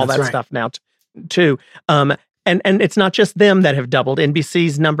Voice and all that stuff now too. And it's not just them that have doubled.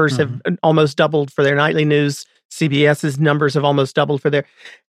 NBC's numbers have almost doubled for their nightly news. CBS's numbers have almost doubled for their.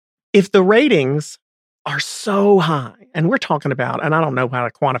 If the ratings are so high, and we're talking about, and I don't know how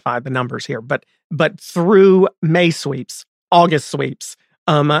to quantify the numbers here, but through May sweeps, August sweeps,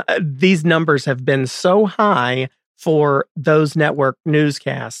 these numbers have been so high for those network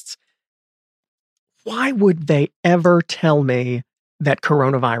newscasts. Why would they ever tell me that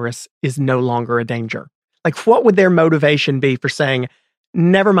coronavirus is no longer a danger? Like, what would their motivation be for saying,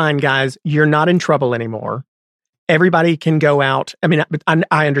 never mind, guys, you're not in trouble anymore. Everybody can go out. I mean,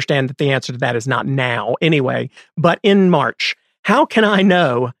 I understand that the answer to that is not now anyway, but in March, how can I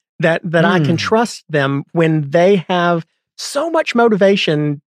know that I can trust them when they have so much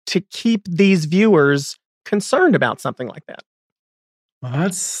motivation to keep these viewers concerned about something like that? Well,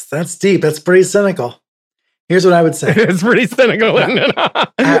 that's deep. That's pretty cynical. Here's what I would say. It's pretty cynical, isn't it?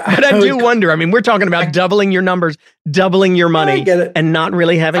 But I do wonder. I mean, we're talking about doubling your numbers, doubling your money, and not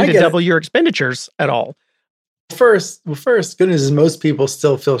really having to double your expenditures at all. First, good news is most people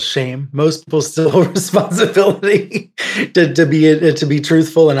still feel shame. Most people still have responsibility to be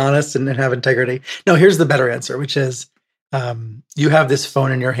truthful and honest and have integrity. No, here's the better answer, which is you have this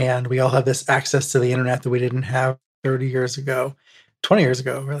phone in your hand. We all have this access to the internet that we didn't have 30 years ago, 20 years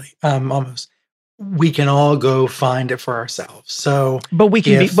ago, really, almost. We can all go find it for ourselves. So, but we've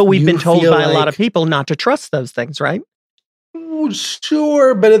been told by a lot of people not to trust those things, right?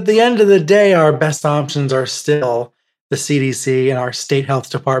 Sure, but at the end of the day, our best options are still the CDC and our state health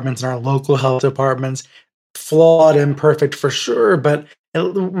departments and our local health departments. Flawed, imperfect for sure, but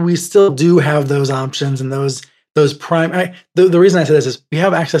we still do have those options and those the reason I say this is we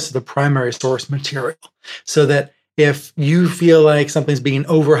have access to the primary source material, so that if you feel like something's being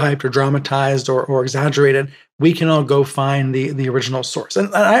overhyped or dramatized or exaggerated, we can all go find the original source.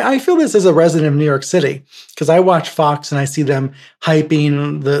 And I feel this as a resident of New York City, because I watch Fox and I see them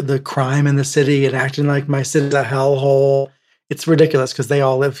hyping the crime in the city and acting like my city's a hellhole. It's ridiculous because they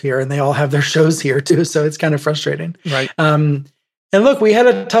all live here and they all have their shows here too. So it's kind of frustrating. Right. And look, we had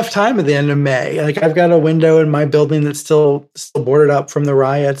a tough time at the end of May. Like, I've got a window in my building that's still boarded up from the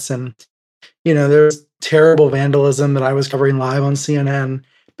riots. And, there's terrible vandalism that I was covering live on CNN.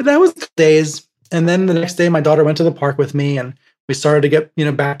 But that was days. And then the next day, my daughter went to the park with me and we started to get,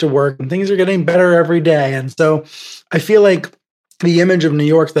 back to work, and things are getting better every day. And so I feel like the image of New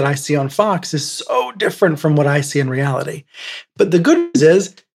York that I see on Fox is so different from what I see in reality. But the good news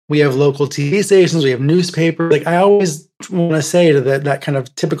is we have local TV stations, we have newspapers. Like, I always want to say to that kind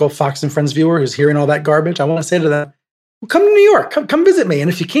of typical Fox and Friends viewer who's hearing all that garbage, I want to say to them, well, come to New York, come visit me. And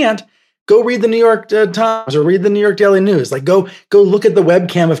if you can't, go read the New York Times or read the New York Daily News. Like, go look at the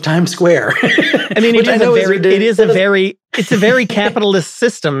webcam of Times Square. I mean, it's a very capitalist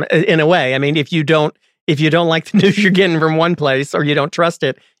system in a way. I mean, if you don't like the news you're getting from one place or you don't trust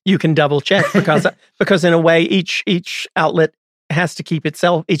it, you can double check because in a way each outlet has to keep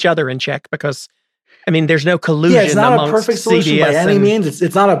each other in check, because I mean, there's no collusion. Yeah, it's not a perfect solution by any means.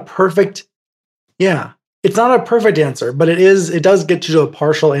 It's not a perfect. Yeah. It's not a perfect answer, but it does get you to a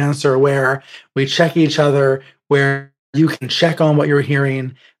partial answer where we check each other, where you can check on what you're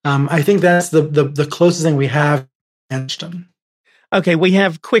hearing. I think that's the closest thing we have. Okay, we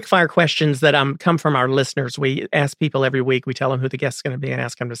have quick fire questions that come from our listeners. We ask people every week. We tell them who the guest is going to be and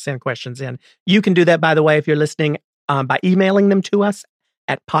ask them to send questions in. You can do that, by the way, if you're listening, by emailing them to us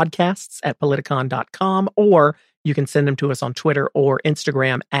at podcasts@politicon.com, or you can send them to us on Twitter or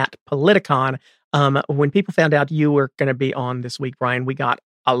Instagram @Politicon. When people found out you were going to be on this week, Brian, we got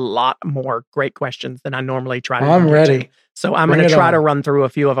a lot more great questions than I normally try to. I'm ready. So I'm going to try to run through a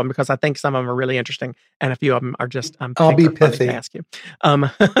few of them because I think some of them are really interesting and a few of them are just, I'll be pithy to ask you.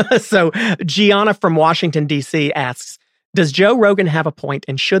 So Gianna from Washington, D.C. asks, does Joe Rogan have a point,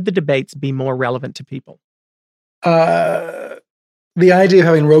 and should the debates be more relevant to people? The idea of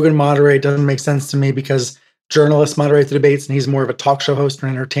having Rogan moderate doesn't make sense to me, because journalists moderate the debates and he's more of a talk show host or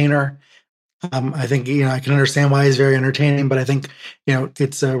entertainer. I think, I can understand why he's very entertaining, but I think,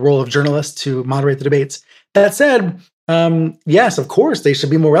 it's a role of journalists to moderate the debates. That said, yes, of course, they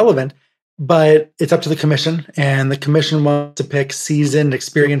should be more relevant, but it's up to the commission, and the commission wants to pick seasoned,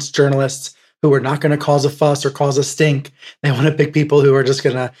 experienced journalists who are not going to cause a fuss or cause a stink. They want to pick people who are just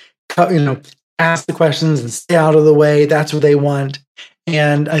going to, ask the questions and stay out of the way. That's what they want.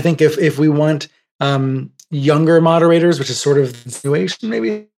 And I think if we want younger moderators, which is sort of the situation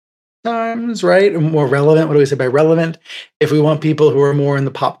maybe times, right? More relevant. What do we say by relevant? If we want people who are more in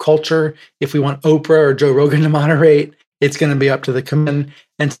the pop culture, if we want Oprah or Joe Rogan to moderate, it's going to be up to the commission.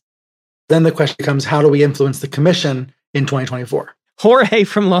 And then the question becomes, how do we influence the commission in 2024? Jorge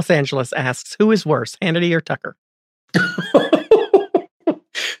from Los Angeles asks, who is worse, Hannity or Tucker?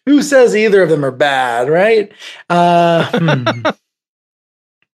 Who says either of them are bad, right?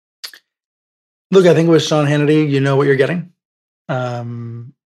 Look, I think with Sean Hannity, you know what you're getting.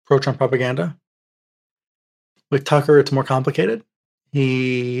 Pro-Trump propaganda. With Tucker, it's more complicated.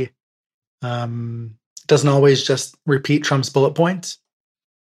 He doesn't always just repeat Trump's bullet points.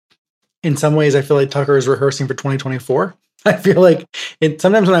 In some ways, I feel like Tucker is rehearsing for 2024. I feel like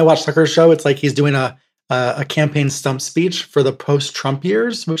sometimes when I watch Tucker's show, it's like he's doing a campaign stump speech for the post-Trump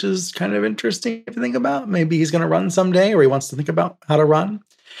years, which is kind of interesting to think about. Maybe he's going to run someday, or he wants to think about how to run.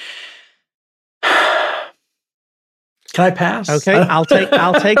 Can I pass? Okay, I'll take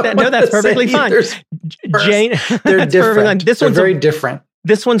that. No, that's perfectly fine. Jane, they're different. They're very different.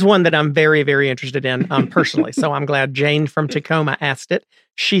 This one's one that I'm very, very interested in personally. So I'm glad Jane from Tacoma asked it.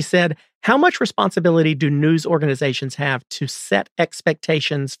 She said, how much responsibility do news organizations have to set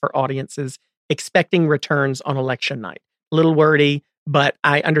expectations for audiences expecting returns on election night? A little wordy, but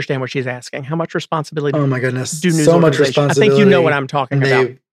I understand what she's asking. How much responsibility Oh my goodness. do news So much organizations? responsibility. I think you know what I'm talking about.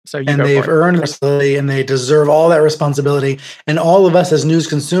 So you and go they've for it. earned responsibility, and they deserve all that responsibility. And all of us as news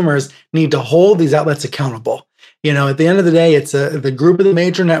consumers need to hold these outlets accountable. At the end of the day, it's the group of the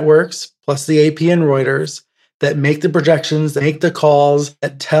major networks plus the AP and Reuters that make the projections, that make the calls,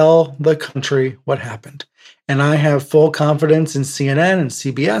 that tell the country what happened. And I have full confidence in CNN and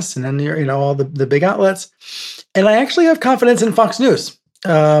CBS and then all the big outlets. And I actually have confidence in Fox News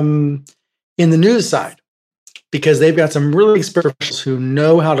in the news side, because they've got some really experienced professionals who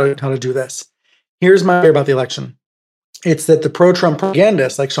know how to do this. Here's my fear about the election. It's that the pro-Trump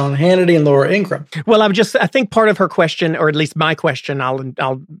propagandists like Sean Hannity and Laura Ingraham. Well, I think part of her question, or at least my question,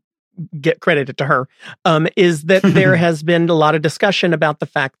 I'll get credited to her, is that there has been a lot of discussion about the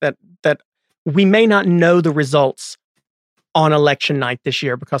fact that we may not know the results on election night this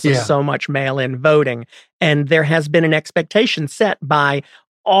year because of so much mail-in voting. And there has been an expectation set by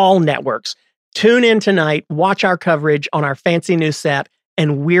all networks. Tune in tonight, watch our coverage on our fancy new set,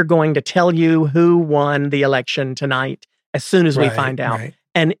 and we're going to tell you who won the election tonight as soon as we find out. Right.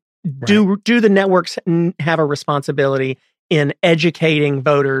 And do the networks have a responsibility in educating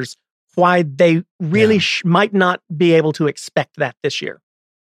voters why they really might not be able to expect that this year?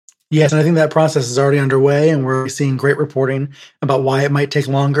 Yes, and I think that process is already underway, and we're seeing great reporting about why it might take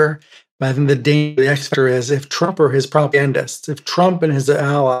longer. But I think the danger, the X factor is if Trump or his propagandists, if Trump and his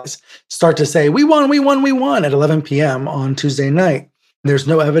allies start to say, we won at 11 p.m. on Tuesday night, there's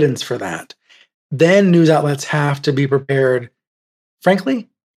no evidence for that, then news outlets have to be prepared, frankly,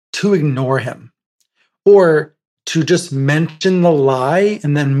 to ignore him or to just mention the lie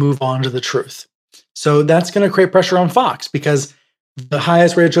and then move on to the truth. So that's going to create pressure on Fox, because the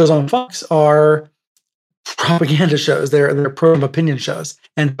highest rated shows on Fox are propaganda shows. They're pro opinion shows.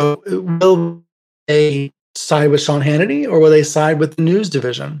 And so will they side with Sean Hannity or will they side with the news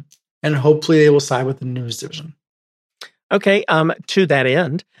division? And hopefully they will side with the news division. Okay. To that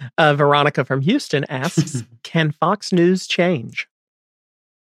end, Veronica from Houston asks, can Fox News change?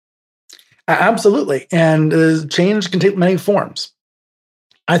 Absolutely. And change can take many forms.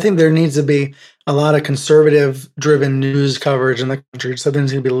 I think there needs to be a lot of conservative-driven news coverage in the country. So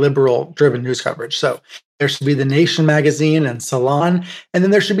there's going to be liberal-driven news coverage. So there should be The Nation magazine and Salon, and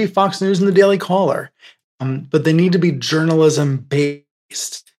then there should be Fox News and the Daily Caller. But they need to be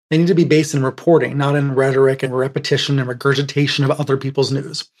journalism-based. They need to be based in reporting, not in rhetoric and repetition and regurgitation of other people's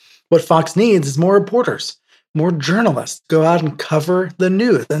news. What Fox needs is more reporters, more journalists. Go out and cover the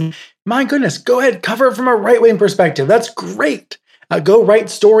news. And my goodness, go ahead, cover it from a right-wing perspective. That's great. Go write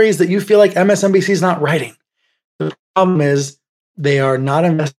stories that you feel like MSNBC is not writing. The problem is they are not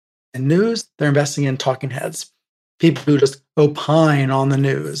investing in news. They're investing in talking heads, people who just opine on the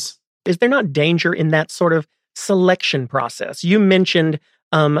news. Is there not danger in that sort of selection process? You mentioned,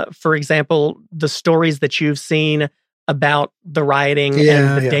 for example, the stories that you've seen about the rioting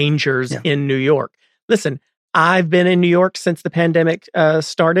and the dangers in New York. Listen, I've been in New York since the pandemic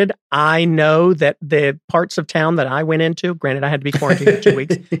started. I know that the parts of town that I went into, granted I had to be quarantined for 2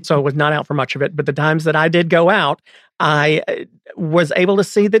 weeks, so I was not out for much of it, but the times that I did go out, I was able to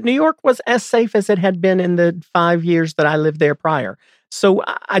see that New York was as safe as it had been in the 5 years that I lived there prior. So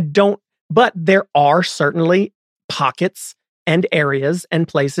but there are certainly pockets and areas and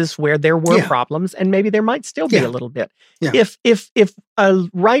places where there were problems, and maybe there might still be a little bit. Yeah. If a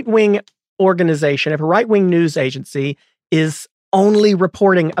right-wing organization, if a right-wing news agency is only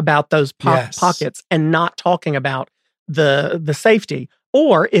reporting about those pockets and not talking about the safety,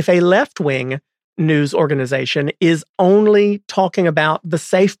 or if a left-wing news organization is only talking about the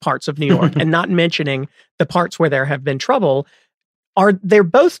safe parts of New York and not mentioning the parts where there have been trouble, they're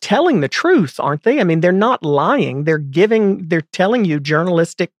both telling the truth, aren't they? I mean, they're not lying. They're telling you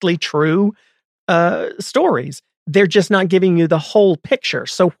journalistically true stories. They're just not giving you the whole picture.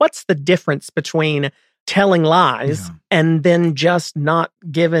 So what's the difference between telling lies and then just not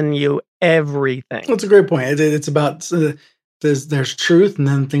giving you everything? That's a great point. It's about there's truth, and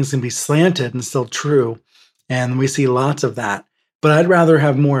then things can be slanted and still true. And we see lots of that. But I'd rather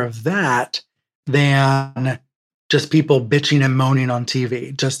have more of that than just people bitching and moaning on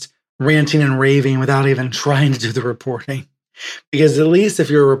TV, just ranting and raving without even trying to do the reporting. Because at least if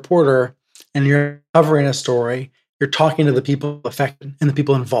you're a reporter and you're covering a story, you're talking to the people affected and the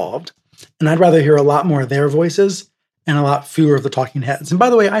people involved. And I'd rather hear a lot more of their voices and a lot fewer of the talking heads. And by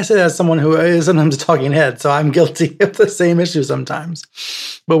the way, I say that as someone who is sometimes a talking head, so I'm guilty of the same issue sometimes.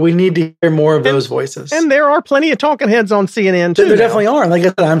 But we need to hear more of those voices. And there are plenty of talking heads on CNN too. There definitely are. Like I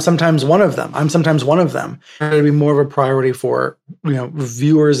said, I'm sometimes one of them. It'd be more of a priority for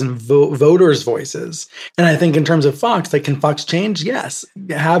viewers and voters' voices. And I think in terms of Fox, like, can Fox change? Yes.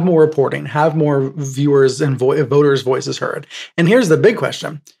 Have more reporting, have more viewers and voters' voices heard. And here's the big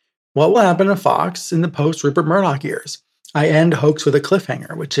question. What will happen to Fox in the post-Rupert Murdoch years? I end Hoax with a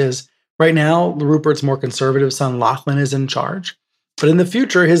cliffhanger, which is right now, Rupert's more conservative son, Lachlan, is in charge. But in the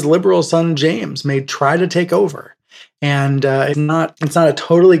future, his liberal son, James, may try to take over. And it's not a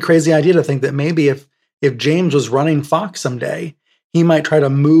totally crazy idea to think that maybe if James was running Fox someday, he might try to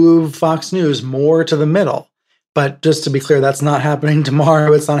move Fox News more to the middle. But just to be clear, that's not happening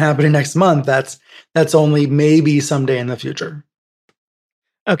tomorrow. It's not happening next month. That's only maybe someday in the future.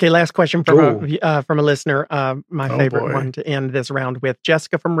 Okay, last question from a listener, my favorite one to end this round with.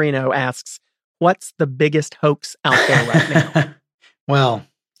 Jessica from Reno asks, what's the biggest hoax out there right now? Well,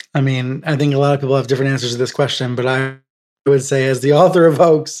 I mean, I think a lot of people have different answers to this question, but I would say as the author of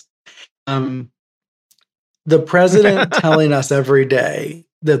Hoax, the president telling us every day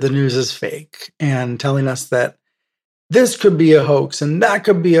that the news is fake and telling us that this could be a hoax and that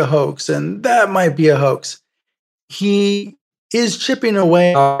could be a hoax and that might be a hoax. He is chipping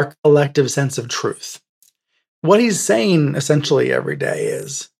away our collective sense of truth. What he's saying essentially every day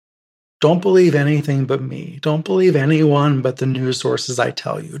is, don't believe anything but me. Don't believe anyone but the news sources I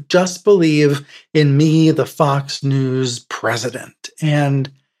tell you. Just believe in me, the Fox News president.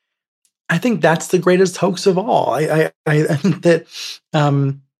 And I think that's the greatest hoax of all. I think that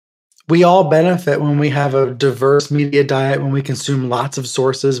we all benefit when we have a diverse media diet, when we consume lots of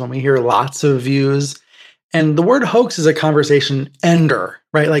sources, when we hear lots of views. And the word hoax is a conversation ender,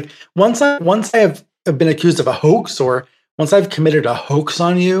 right? Like once I have been accused of a hoax, or once I've committed a hoax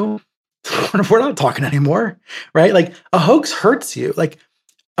on you, we're not talking anymore, right? Like a hoax hurts you. Like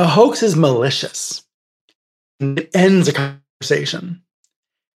a hoax is malicious. It ends a conversation.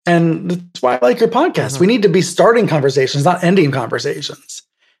 And that's why I like your podcast. We need to be starting conversations, not ending conversations.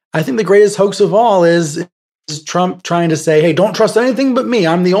 I think the greatest hoax of all is Trump trying to say, hey, don't trust anything but me.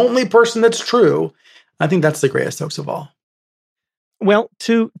 I'm the only person that's true. I think that's the greatest hoax of all. Well,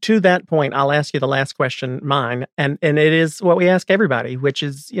 to that point, I'll ask you the last question, mine, and it is what we ask everybody, which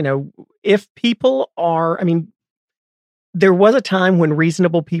is, if people are, there was a time when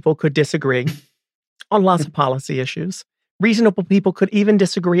reasonable people could disagree on lots of policy issues. Reasonable people could even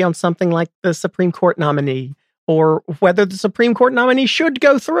disagree on something like the Supreme Court nominee, or whether the Supreme Court nominee should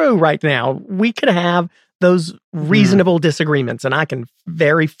go through right now. We could have those reasonable disagreements, and I can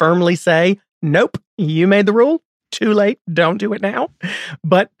very firmly say, nope, you made the rule. Too late. Don't do it now.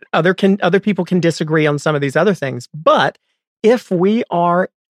 But other people can disagree on some of these other things. But if we are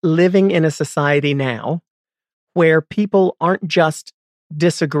living in a society now where people aren't just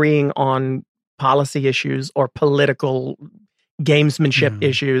disagreeing on policy issues or political gamesmanship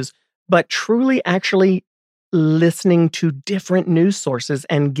issues, but truly actually listening to different news sources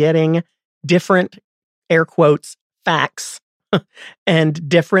and getting different, air quotes, facts and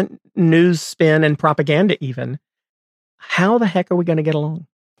different news spin and propaganda even, how the heck are we going to get along?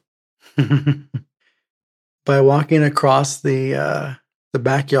 By walking across the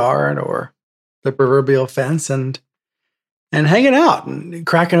backyard or the proverbial fence and hanging out and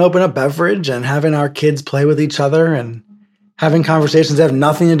cracking open a beverage and having our kids play with each other and having conversations that have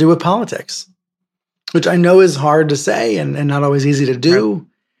nothing to do with politics, which I know is hard to say and not always easy to do.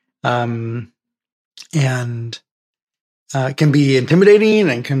 And can be intimidating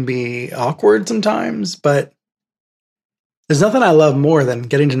and can be awkward sometimes, but there's nothing I love more than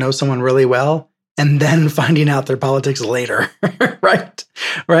getting to know someone really well and then finding out their politics later, right?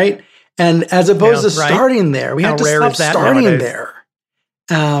 Right? And as opposed to starting there, we have to stop starting there.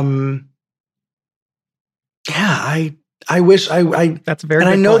 I wish I that's very. And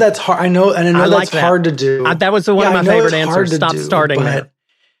I know that's hard. I know that's hard to do. That was one of my favorite answers. Stop starting there.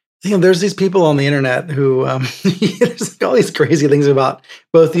 There's these people on the internet who there's all these crazy things about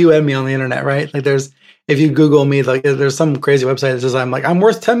both you and me on the internet, right? Like if you Google me, like there's some crazy website that says I'm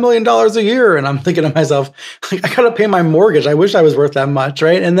worth $10 million a year. And I'm thinking to myself, like, I got to pay my mortgage. I wish I was worth that much.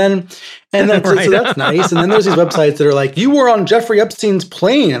 Right. And that's, right. So that's nice. And then there's these websites that are like, you were on Jeffrey Epstein's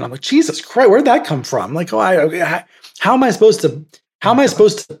plane. And I'm like, Jesus Christ, where'd that come from? Like, how am I supposed to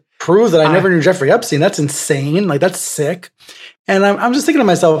prove that I never knew Jeffrey Epstein? That's insane. Like, that's sick. And I'm just thinking to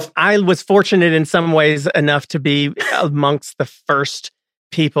myself, I was fortunate in some ways enough to be amongst the first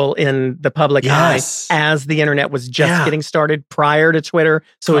people in the public Yes. eye as the internet was just getting started prior to Twitter.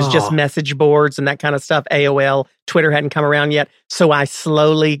 So it was just message boards and that kind of stuff. AOL, Twitter hadn't come around yet. So I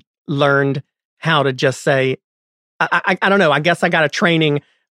slowly learned how to just say, I don't know, I guess I got a training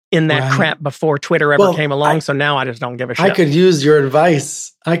in that crap before Twitter ever came along. So now I just don't give a shit. I could use your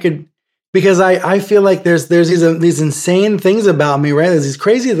advice. Because I feel like there's these insane things about me, right? There's these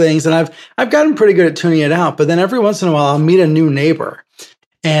crazy things, and I've gotten pretty good at tuning it out. But then every once in a while, I'll meet a new neighbor,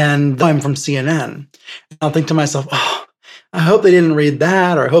 and I'm from CNN. I'll think to myself, oh, I hope they didn't read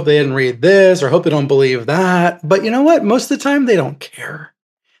that, or I hope they didn't read this, or I hope they don't believe that. But you know what? Most of the time, they don't care.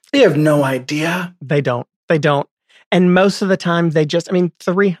 They have no idea. They don't. And most of the time,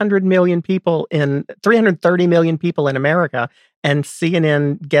 330 million people in America, and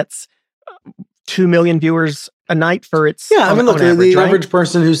CNN gets 2 million viewers a night for its the average right?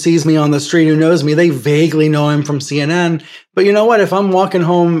 person who sees me on the street, who knows me, they vaguely know I'm from CNN. But you know what? If I'm walking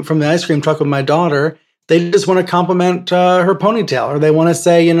home from the ice cream truck with my daughter, they just want to compliment her ponytail, or they want to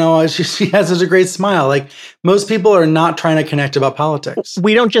say, she has such a great smile. Like, most people are not trying to connect about politics.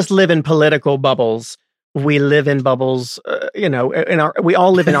 We don't just live in political bubbles. We live in bubbles, we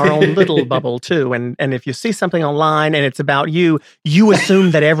all live in our own little bubble too. And if you see something online and it's about you, you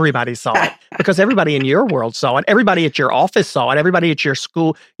assume that everybody saw it because everybody in your world saw it. Everybody at your office saw it. Everybody at your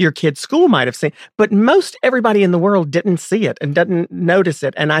school, your kid's school might have seen it. But most everybody in the world didn't see it and didn't notice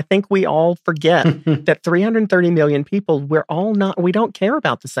it. And I think we all forget that 330 million people, we don't care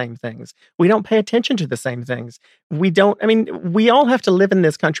about the same things. We don't pay attention to the same things. We all have to live in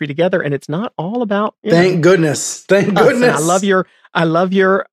this country together, and it's not all about, Thank goodness. Thank goodness. I love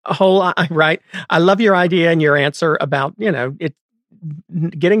your whole, right? I love your idea and your answer about,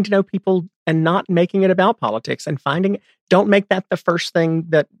 getting to know people and not making it about politics and don't make that the first thing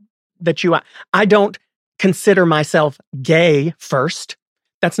that I don't consider myself gay first.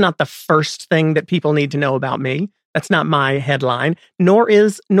 That's not the first thing that people need to know about me. That's not my headline, nor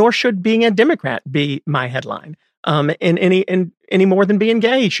should being a Democrat be my headline. In any more than being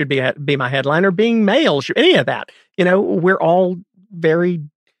gay should be my headline, or being male, any of that. We're all very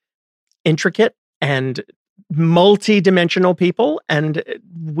intricate and multi-dimensional people, and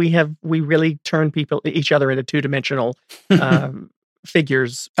we really turn each other into two-dimensional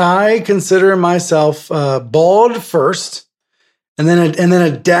figures. I consider myself bald first, and then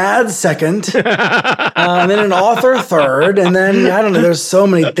a dad second, and then an author third, and then I don't know. There's so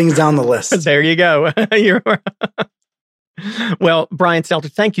many things down the list. There you go. Well, Brian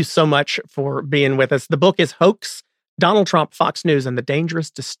Stelter, thank you so much for being with us. The book is Hoax: Donald Trump, Fox News, and the Dangerous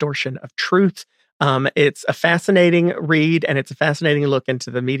Distortion of Truth. It's a fascinating read, and it's a fascinating look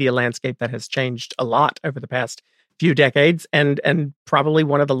into the media landscape that has changed a lot over the past few decades, and probably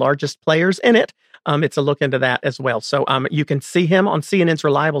one of the largest players in it. It's a look into that as well. So you can see him on CNN's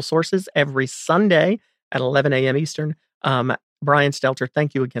Reliable Sources every Sunday at 11 a.m. Eastern. Brian Stelter,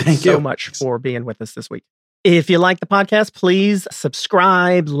 thank you again so much for being with us this week. If you like the podcast, please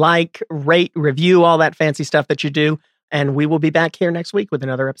subscribe, like, rate, review, all that fancy stuff that you do. And we will be back here next week with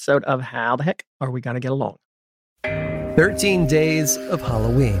another episode of How the Heck Are We Gonna Get Along? 13 Days of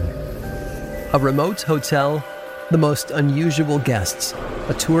Halloween. A remote hotel, the most unusual guests,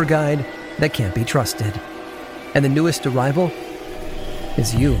 a tour guide that can't be trusted. And the newest arrival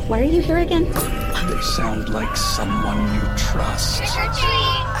is you. Why are you here again? They sound like someone you trust.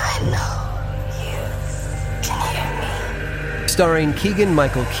 I know. Starring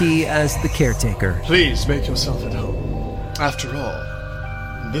Keegan-Michael Key as the caretaker. Please make yourself at home. After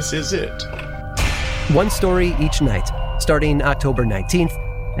all, this is it. One story each night, starting October 19th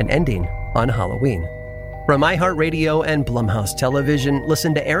and ending on Halloween. From iHeartRadio and Blumhouse Television,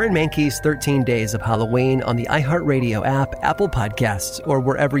 listen to Aaron Mahnke's 13 Days of Halloween on the iHeartRadio app, Apple Podcasts, or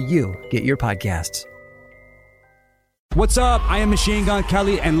wherever you get your podcasts. What's up? I am Machine Gun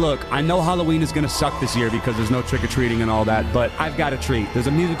Kelly, and look, I know Halloween is going to suck this year because there's no trick-or-treating and all that, but I've got a treat. There's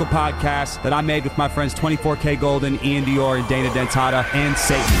a musical podcast that I made with my friends 24K Golden, Ian Dior, and Dana Dentata, and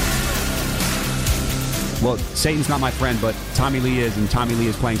Satan. Well, Satan's not my friend, but Tommy Lee is, and Tommy Lee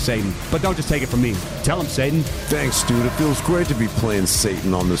is playing Satan. But don't just take it from me. Tell him, Satan. Thanks, dude. It feels great to be playing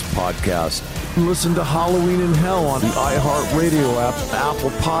Satan on this podcast. Listen to Halloween in Hell on the iHeartRadio app,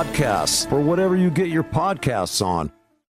 Apple Podcasts, or whatever you get your podcasts on.